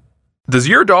 Does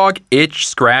your dog itch,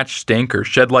 scratch, stink, or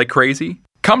shed like crazy?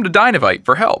 Come to Dynavite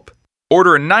for help.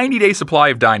 Order a 90-day supply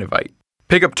of Dynavite.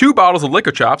 Pick up 2 bottles of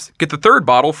Lico Chops, get the 3rd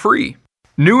bottle free.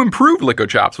 New improved Lico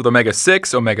Chops with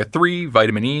omega-6, omega-3,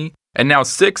 vitamin E, and now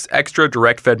 6 extra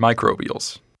direct-fed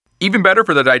microbials. Even better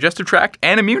for the digestive tract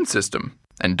and immune system.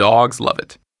 And dogs love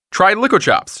it. Try Lico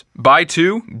Chops. Buy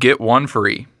 2, get 1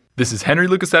 free. This is Henry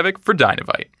Lukasevic for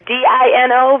Dynavite.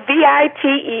 DINOVITE.com.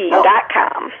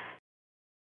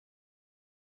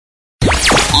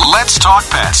 Let's talk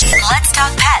pets Let's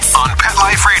talk pets on Pet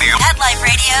Life Radio. Pet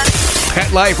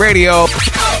Life Radio.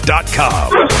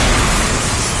 PetLifeRadio.com.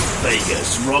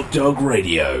 Vegas Rock Dog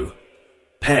Radio.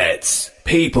 Pets,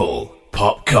 people,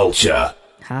 pop culture.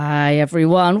 Hi,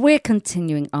 everyone. We're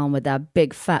continuing on with our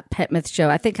big fat pet myth show.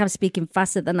 I think I'm speaking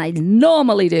faster than I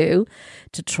normally do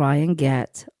to try and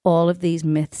get all of these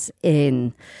myths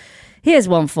in. Here's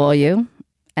one for you.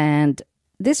 And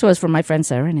this was from my friend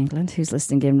Sarah in England, who's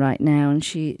listening in right now. And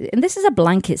this is a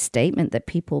blanket statement that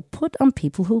people put on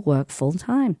people who work full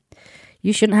time.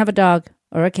 You shouldn't have a dog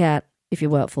or a cat if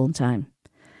you work full time.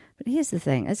 But here's the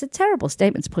thing. It's a terrible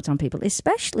statement to put on people,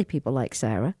 especially people like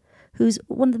Sarah, who's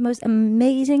one of the most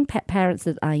amazing pet parents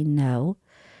that I know.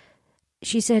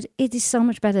 She said it is so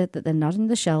much better that they're not in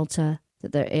the shelter,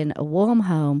 that they're in a warm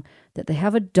home, that they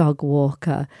have a dog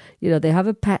walker, they have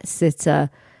a pet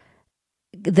sitter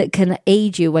that can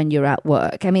aid you when you're at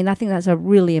work. I mean, I think that's a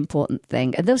really important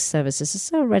thing. And those services are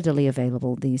so readily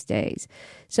available these days.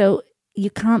 So you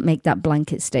can't make that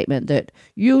blanket statement that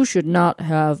you should not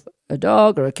have a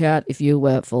dog or a cat if you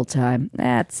work full-time.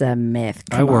 That's a myth.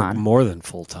 Come I work on. more than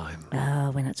full-time.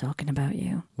 Oh, we're not talking about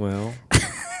you. Well,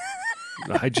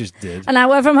 I just did. And I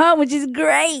work from home, which is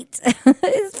great.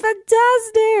 It's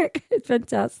fantastic. It's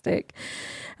fantastic.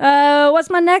 What's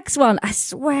my next one? I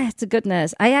swear to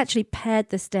goodness, I actually pared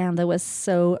this down. There were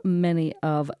so many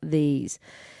of these.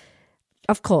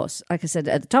 Of course, like I said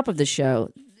at the top of the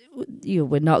show,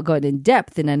 we're not going in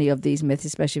depth in any of these myths,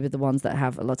 especially with the ones that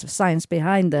have a lot of science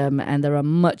behind them. And there are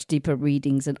much deeper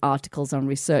readings and articles on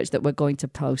research that we're going to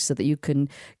post so that you can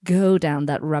go down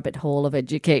that rabbit hole of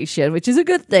education, which is a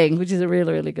good thing, which is a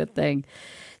really, really good thing.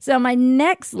 So my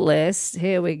next list,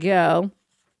 here we go.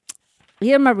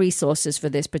 Here are my resources for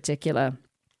this particular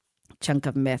chunk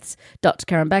of myths. Dr.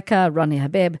 Karen Becker, Ronnie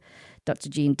Habib, Dr.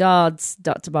 Jean Dodds,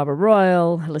 Dr. Barbara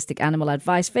Royal, Holistic Animal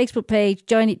Advice Facebook page.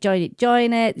 Join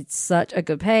it. It's such a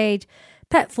good page.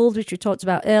 Pet Fools, which we talked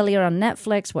about earlier on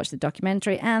Netflix. Watch the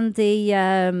documentary. And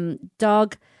the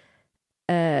dog...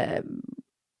 oh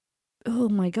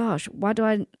my gosh. Why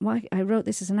I wrote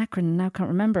this as an acronym and now can't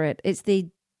remember it. It's the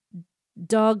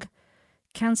Dog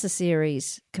Cancer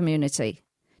Series community.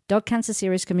 Dog Cancer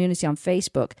Series community on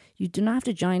Facebook. You do not have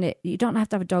to join it. You don't have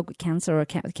to have a dog with cancer or a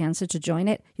cat with cancer to join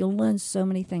it. You'll learn so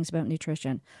many things about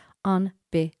nutrition.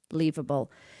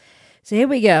 Unbelievable. So here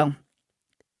we go.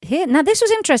 Here, now this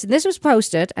was interesting. This was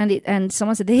posted, and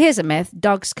someone said, "Here's a myth: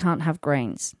 dogs can't have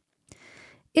grains."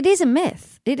 It is a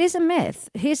myth. It is a myth.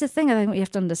 Here's the thing: I think what you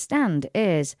have to understand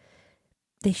is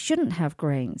they shouldn't have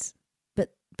grains,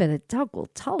 but a dog will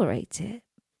tolerate it,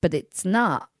 but it's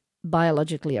not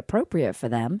biologically appropriate for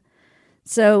them.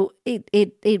 So it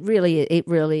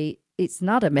really it's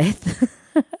not a myth.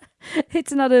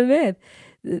 It's not a myth.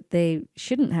 They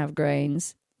shouldn't have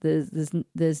grains.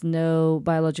 There's no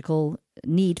biological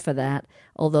need for that,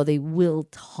 although they will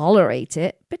tolerate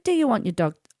it. But do you want your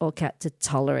dog or cat to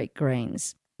tolerate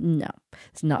grains? No,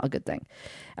 it's not a good thing.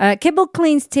 Kibble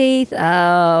cleans teeth.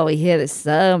 Oh, we hear this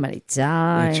so many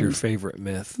times. That's your favorite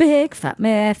myth. Big fat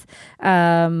myth.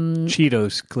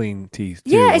 Cheetos clean teeth,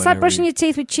 too. Yeah, it's like brushing your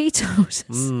teeth with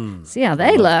Cheetos. See how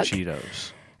they look.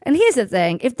 Cheetos. And here's the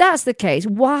thing. If that's the case,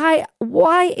 why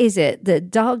is it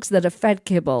that dogs that are fed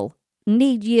kibble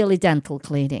need yearly dental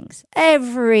cleanings?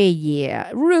 Every year,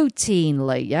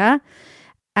 routinely, yeah?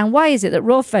 And why is it that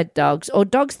raw-fed dogs, or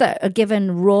dogs that are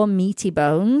given raw meaty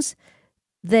bones,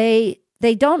 they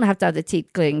don't have to have the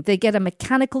teeth cleaned. They get a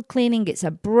mechanical cleaning. It's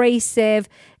abrasive.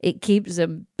 It keeps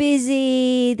them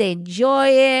busy. They enjoy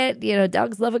it. You know,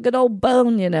 dogs love a good old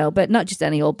bone, you know, but not just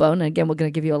any old bone. And again, we're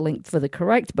going to give you a link for the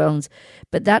correct bones.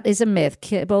 But that is a myth.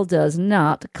 Kibble does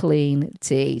not clean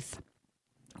teeth.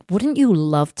 Wouldn't you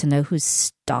love to know who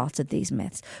started these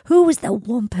myths? Who was the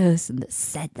one person that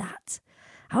said that?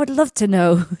 I would love to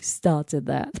know who started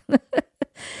that.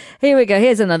 Here we go.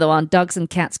 Here's another one. Dogs and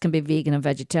cats can be vegan and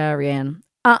vegetarian.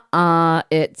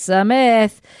 It's a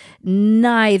myth.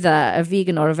 Neither a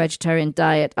vegan or a vegetarian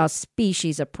diet are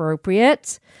species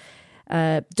appropriate.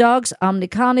 Dogs,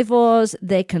 omnicarnivores,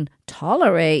 they can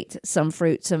tolerate some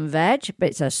fruits and veg, but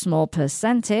it's a small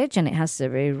percentage, and it has to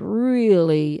be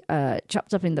really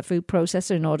chopped up in the food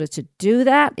processor in order to do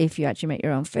that, if you actually make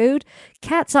your own food.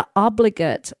 Cats are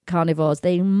obligate carnivores.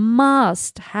 They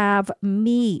must have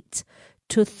meat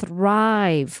to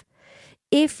thrive.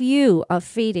 If you are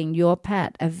feeding your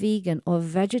pet a vegan or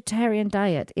vegetarian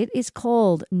diet, it is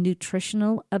called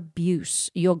nutritional abuse.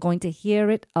 You're going to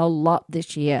hear it a lot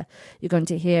this year. You're going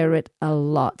to hear it a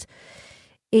lot.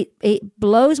 It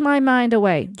blows my mind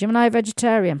away. Jim and I are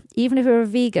vegetarian. Even if you're a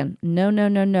vegan,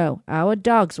 no. Our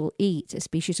dogs will eat a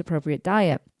species-appropriate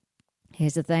diet.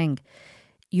 Here's the thing.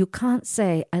 You can't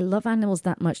say, I love animals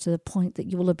that much to the point that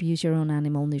you will abuse your own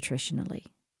animal nutritionally.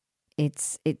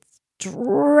 It's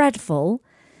dreadful,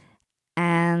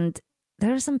 and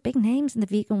there are some big names in the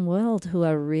vegan world who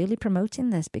are really promoting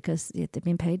this because they've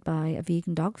been paid by a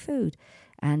vegan dog food,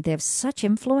 and they have such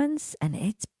influence, and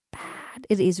it's bad.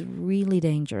 It is really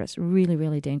dangerous,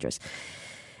 really dangerous.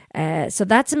 So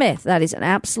that's a myth. That is an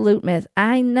absolute myth.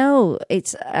 I know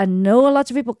a lot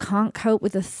of people can't cope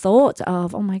with the thought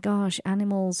of, oh my gosh,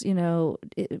 animals, you know,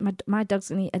 my dog's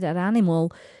going to eat that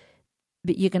animal.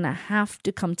 But you're going to have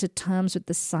to come to terms with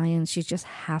the science. You just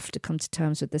have to come to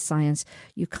terms with the science.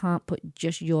 You can't put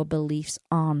just your beliefs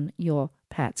on your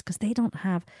pets because they don't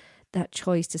have that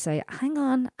choice to say, hang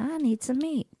on, I need some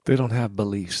meat. They don't have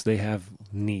beliefs. They have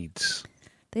needs.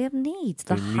 They have needs.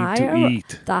 They need to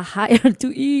eat.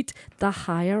 The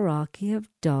hierarchy of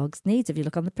dogs' needs. If you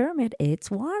look on the pyramid,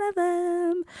 it's one of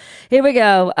them. Here we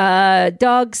go.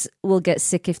 Dogs will get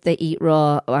sick if they eat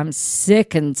raw. I'm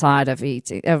sick and tired of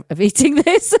eating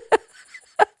this.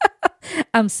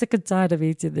 I'm sick and tired of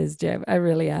eating this, Jim. I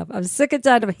really am. I'm sick and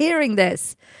tired of hearing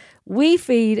this. We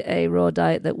feed a raw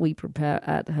diet that we prepare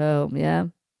at home, yeah?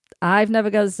 I've never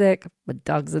got sick. My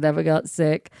dogs have never got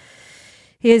sick.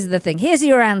 Here's the thing. Here's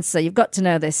your answer. You've got to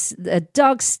know this. A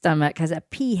dog's stomach has a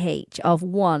pH of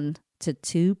 1 to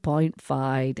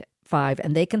 2.5,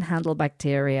 and they can handle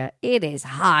bacteria. It is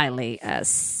highly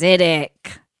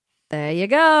acidic. There you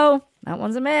go. That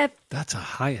one's a myth. That's a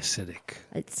high acidic.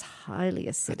 It's highly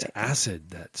acidic. It's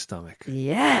acid, that stomach.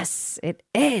 Yes, it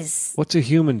is. What's a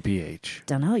human pH?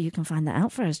 Don't know. You can find that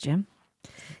out for us, Jim.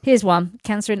 Here's one.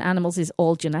 Cancer in animals is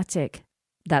all genetic.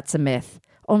 That's a myth.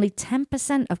 Only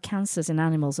 10% of cancers in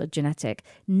animals are genetic.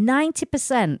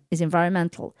 90% is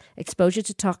environmental, exposure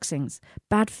to toxins,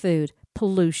 bad food,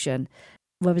 pollution.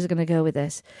 Where was I going to go with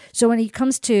this? So when it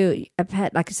comes to a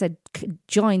pet, like I said,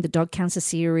 join the Dog Cancer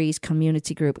Series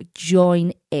community group.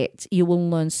 Join it. You will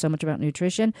learn so much about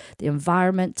nutrition, the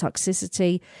environment,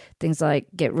 toxicity, things like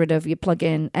get rid of your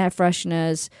plug-in air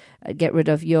fresheners, get rid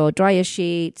of your dryer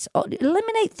sheets,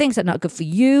 eliminate things that are not good for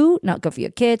you, not good for your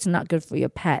kids, and not good for your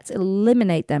pets.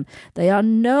 Eliminate them. They are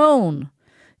known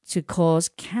to cause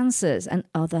cancers and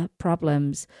other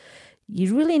problems.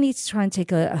 You really need to try and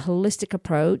take a holistic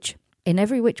approach in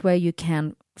every which way you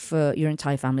can for your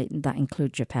entire family. That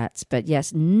includes your pets. But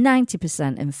yes,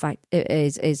 90%, in fact,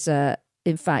 is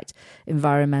in fact,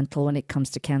 environmental when it comes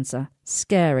to cancer.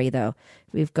 Scary, though.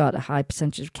 We've got a high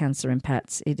percentage of cancer in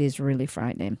pets. It is really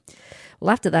frightening.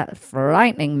 Well, after that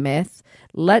frightening myth,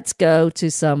 let's go to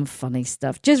some funny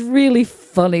stuff. Just really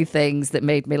funny things that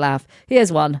made me laugh.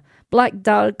 Here's one. Black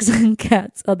dogs and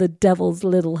cats are the devil's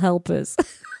little helpers.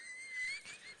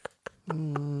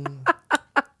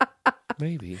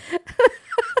 Maybe.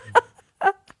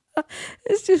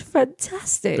 It's just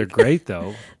fantastic. They're great,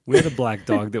 though. We had a black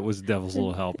dog that was the devil's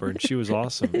little helper, and she was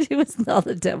awesome. She was not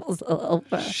the devil's little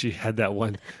helper. She had that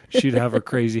one. She'd have her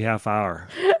crazy half hour.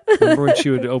 Remember when she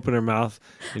would open her mouth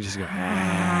and just go,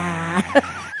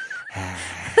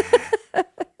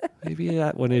 maybe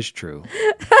that one is true.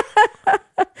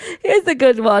 Here's the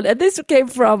good one. And this came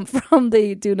from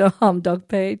the Do No Harm Dog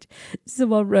page.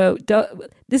 Someone wrote,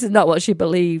 this is not what she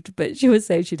believed, but she was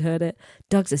saying she'd heard it.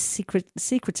 Dogs are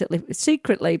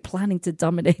secretly planning to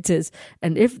dominate us.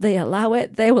 And if they allow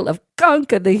it, they will have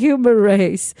conquered the human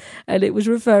race. And it was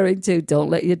referring to, don't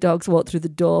let your dogs walk through the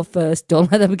door first.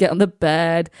 Don't let them get on the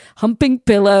bed. Humping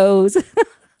pillows.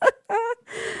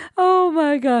 Oh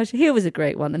my gosh, here was a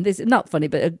great one, and this is not funny,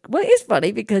 but well, it is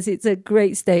funny because it's a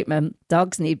great statement.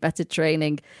 Dogs need better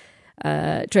training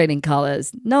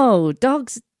collars. No,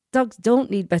 dogs don't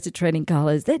need better training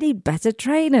collars. They need better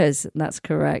trainers. And that's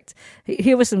correct.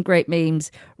 Here were some great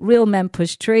memes. Real men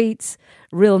push treats.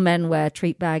 Real men wear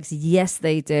treat bags. Yes,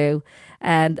 they do.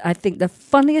 And I think the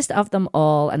funniest of them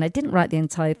all, and I didn't write the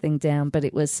entire thing down, but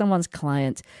it was someone's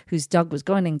client whose dog was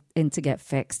going in to get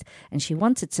fixed. And she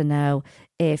wanted to know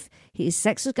if his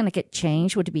sex was going to get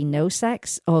changed. Would it be no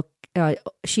sex? Or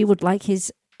she would like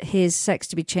his sex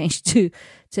to be changed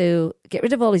to get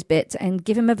rid of all his bits and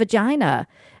give him a vagina.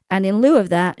 And in lieu of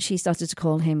that, she started to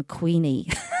call him Queenie.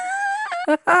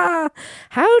 How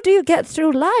do you get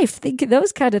through life thinking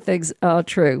those kind of things are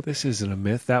true? This isn't a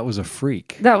myth. That was a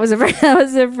freak. That was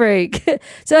a freak.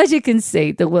 So as you can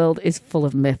see, the world is full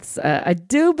of myths. I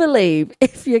do believe,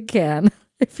 if you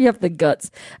have the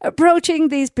guts, approaching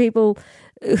these people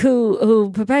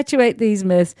who perpetuate these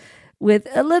myths with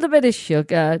a little bit of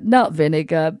sugar, not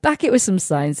vinegar, back it with some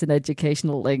science and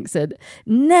educational links, and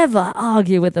never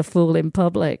argue with a fool in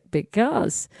public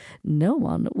because no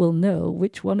one will know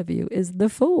which one of you is the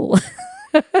fool.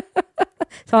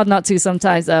 It's hard not to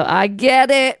sometimes, though. I get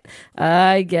it.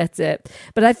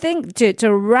 But I think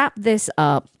to wrap this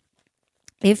up,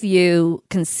 if you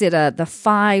consider the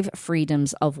 5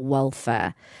 freedoms of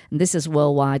welfare, and this is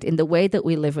worldwide, in the way that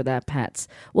we live with our pets,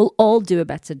 we'll all do a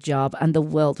better job and the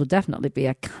world will definitely be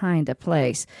a kinder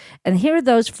place. And here are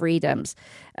those freedoms.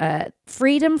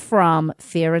 Freedom from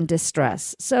fear and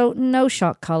distress. So no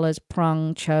shock collars,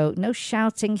 prong, choke, no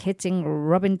shouting, hitting,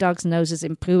 rubbing dogs' noses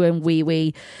in poo and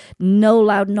wee-wee, no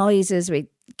loud noises with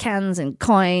cans and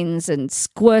coins and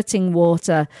squirting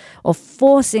water or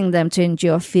forcing them to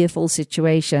endure fearful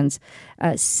situations.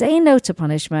 Say no to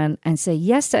punishment and say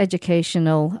yes to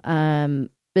educational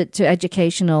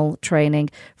training,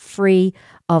 free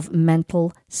of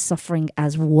mental suffering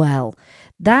as well.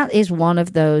 That is one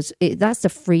of those, that's the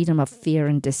freedom of fear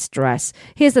and distress.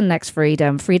 Here's the next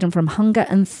freedom from hunger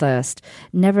and thirst.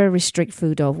 Never restrict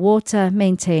food or water.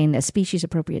 Maintain a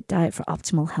species-appropriate diet for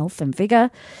optimal health and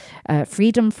vigor.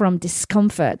 Freedom from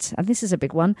discomfort, and this is a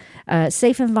big one.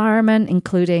 Safe environment,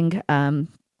 including a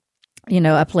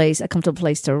comfortable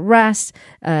place to rest,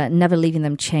 never leaving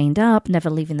them chained up, never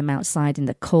leaving them outside in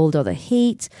the cold or the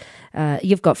heat.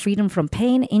 You've got freedom from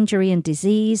pain, injury, and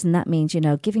disease, and that means,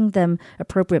 giving them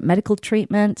appropriate medical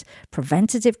treatment,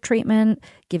 preventative treatment,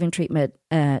 giving treatment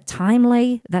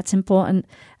timely. That's important.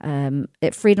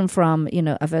 Freedom from,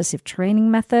 aversive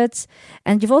training methods.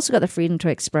 And you've also got the freedom to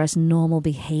express normal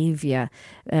behavior.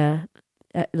 Let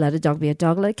a dog be a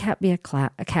dog, let a cat be a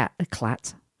cat. Oh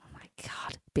my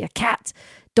God. Be a cat.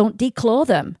 Don't declaw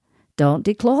them. I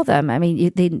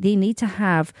mean, they need to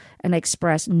have and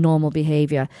express normal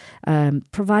behavior.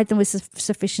 Provide them with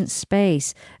sufficient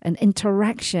space and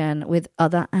interaction with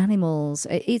other animals.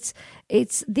 It's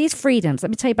these freedoms. Let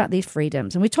me tell you about these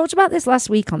freedoms. And we talked about this last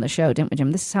week on the show, didn't we,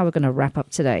 Jim? This is how we're going to wrap up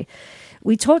today.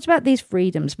 We talked about these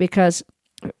freedoms because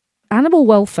animal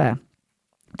welfare,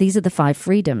 these are the 5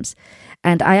 freedoms.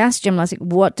 And I asked Jim last week,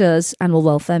 what does animal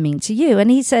welfare mean to you?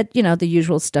 And he said, the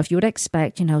usual stuff you would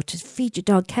expect, to feed your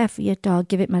dog, care for your dog,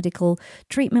 give it medical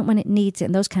treatment when it needs it,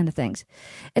 and those kind of things.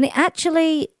 And it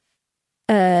actually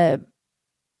is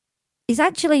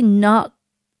actually not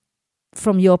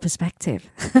from your perspective.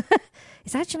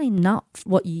 It's actually not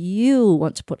what you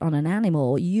want to put on an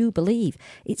animal or you believe.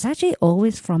 It's actually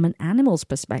always from an animal's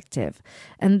perspective.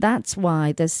 And that's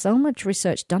why there's so much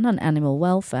research done on animal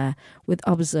welfare with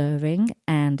observing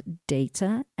and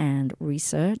data and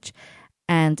research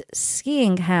and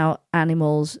seeing how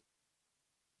animals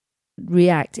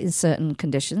react in certain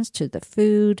conditions to the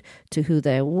food, to who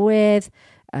they're with,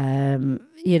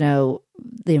 the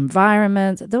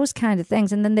environment, those kind of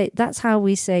things. And then that's how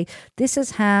we say, this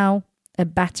is how a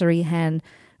battery hen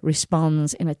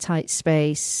responds in a tight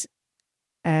space.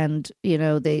 And,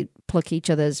 they pluck each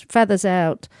other's feathers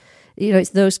out. It's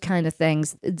those kind of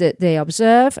things that they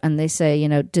observe, and they say,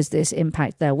 does this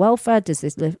impact their welfare? Does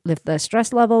this lift their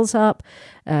stress levels up?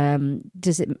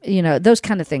 Does it, those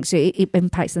kind of things. So it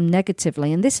impacts them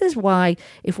negatively. And this is why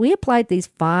if we applied these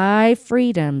 5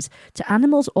 freedoms to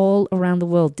animals all around the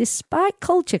world, despite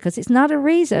culture, because it's not a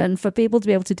reason for people to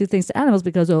be able to do things to animals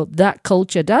because, that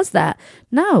culture does that.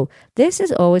 No, this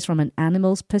is always from an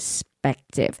animal's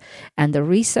perspective. And the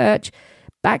research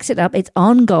backs it up. It's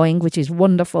ongoing, which is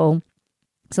wonderful,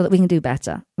 so that we can do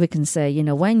better. We can say,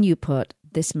 when you put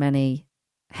this many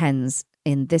hens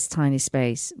in this tiny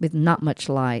space with not much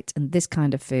light and this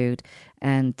kind of food,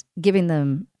 and giving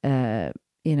them, what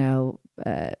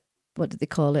do they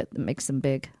call it that makes them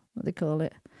big? What do they call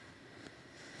it?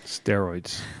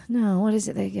 Steroids. No, what is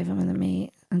it they give them in the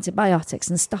meat? Antibiotics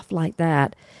and stuff like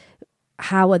that.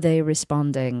 How are they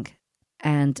responding?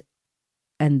 And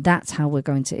that's how we're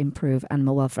going to improve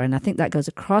animal welfare. And I think that goes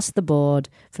across the board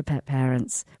for pet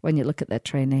parents when you look at their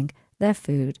training, their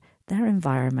food, their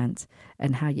environment,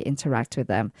 and how you interact with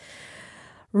them.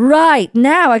 Right,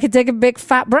 now I can take a big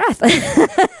fat breath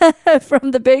from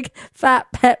the Big Fat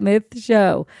Pet Myth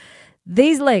Show.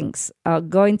 These links are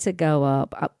going to go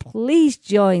up. Please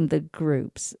join the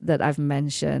groups that I've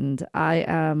mentioned. I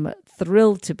am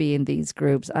thrilled to be in these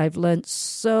groups. I've learned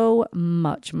so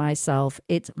much myself.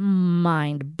 It's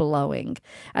mind-blowing.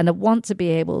 And I want to be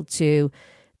able to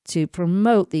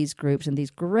promote these groups and these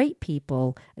great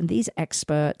people and these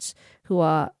experts who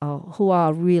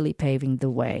are really paving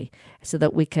the way so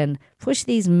that we can push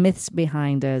these myths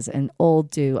behind us and all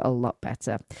do a lot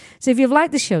better. So if you've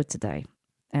liked the show today,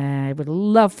 I would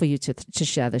love for you to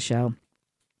share the show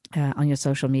on your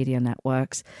social media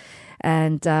networks.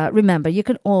 And remember, you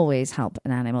can always help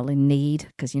an animal in need,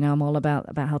 because I'm all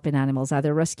about helping animals.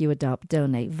 Either rescue, adopt,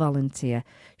 donate, volunteer,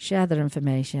 share their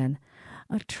information,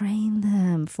 or train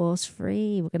them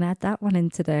force-free. We're going to add that one in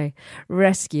today.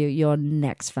 Rescue your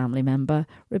next family member.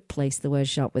 Replace the word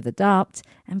shop with adopt.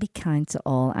 And be kind to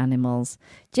all animals.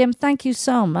 Jim, thank you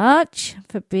so much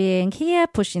for being here,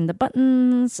 pushing the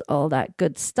buttons, all that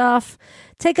good stuff.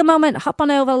 Take a moment, hop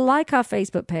on over, like our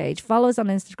Facebook page, follow us on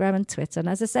Instagram and Twitter. And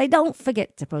as I say, don't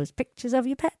forget to post pictures of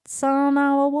your pets on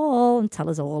our wall and tell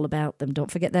us all about them.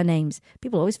 Don't forget their names.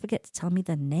 People always forget to tell me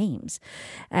their names.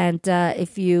 And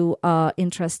if you are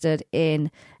interested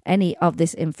in any of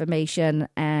this information,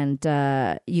 and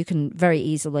you can very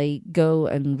easily go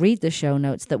and read the show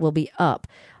notes that will be up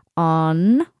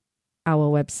on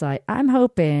our website. I'm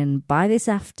hoping by this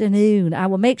afternoon. I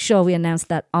will make sure we announce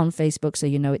that on Facebook so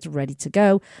it's ready to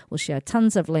go. We'll share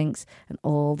tons of links and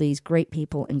all these great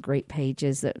people and great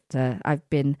pages that I've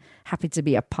been happy to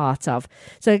be a part of.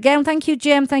 So again, thank you,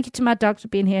 Jim. Thank you to my dogs for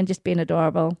being here and just being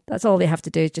adorable. That's all they have to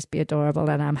do is just be adorable,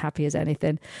 and I'm happy as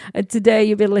anything. And today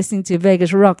you've been listening to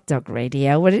Vegas Rock Dog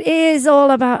Radio, where it is all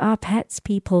about our pets,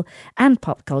 people, and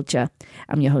pop culture.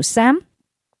 I'm your host, Sam,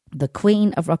 the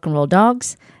queen of rock and roll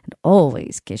dogs, and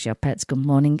always kiss your pets good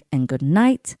morning and good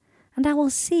night, and I will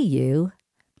see you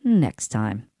next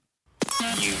time.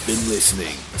 You've been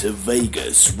listening to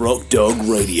Vegas Rock Dog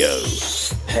Radio.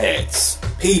 Pets,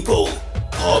 people,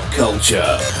 pop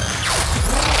culture.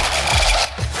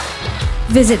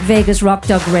 Visit Vegas Rock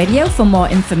Dog Radio for more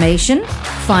information.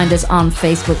 Find us on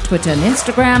Facebook, Twitter, and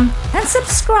Instagram, and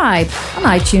subscribe on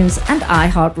iTunes and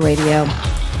iHeartRadio.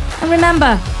 And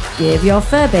remember, give your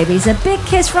fur babies a big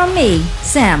kiss from me,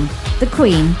 Sam, the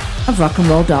queen of rock and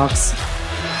roll dogs.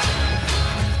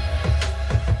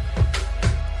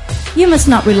 You must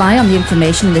not rely on the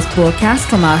information in this broadcast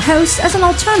from our host as an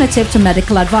alternative to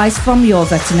medical advice from your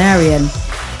veterinarian.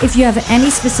 If you have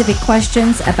any specific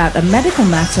questions about a medical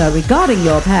matter regarding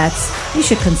your pets, you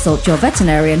should consult your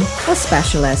veterinarian or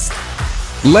specialist.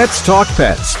 Let's Talk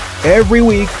Pets, every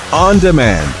week on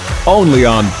demand, only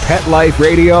on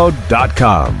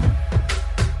PetLifeRadio.com.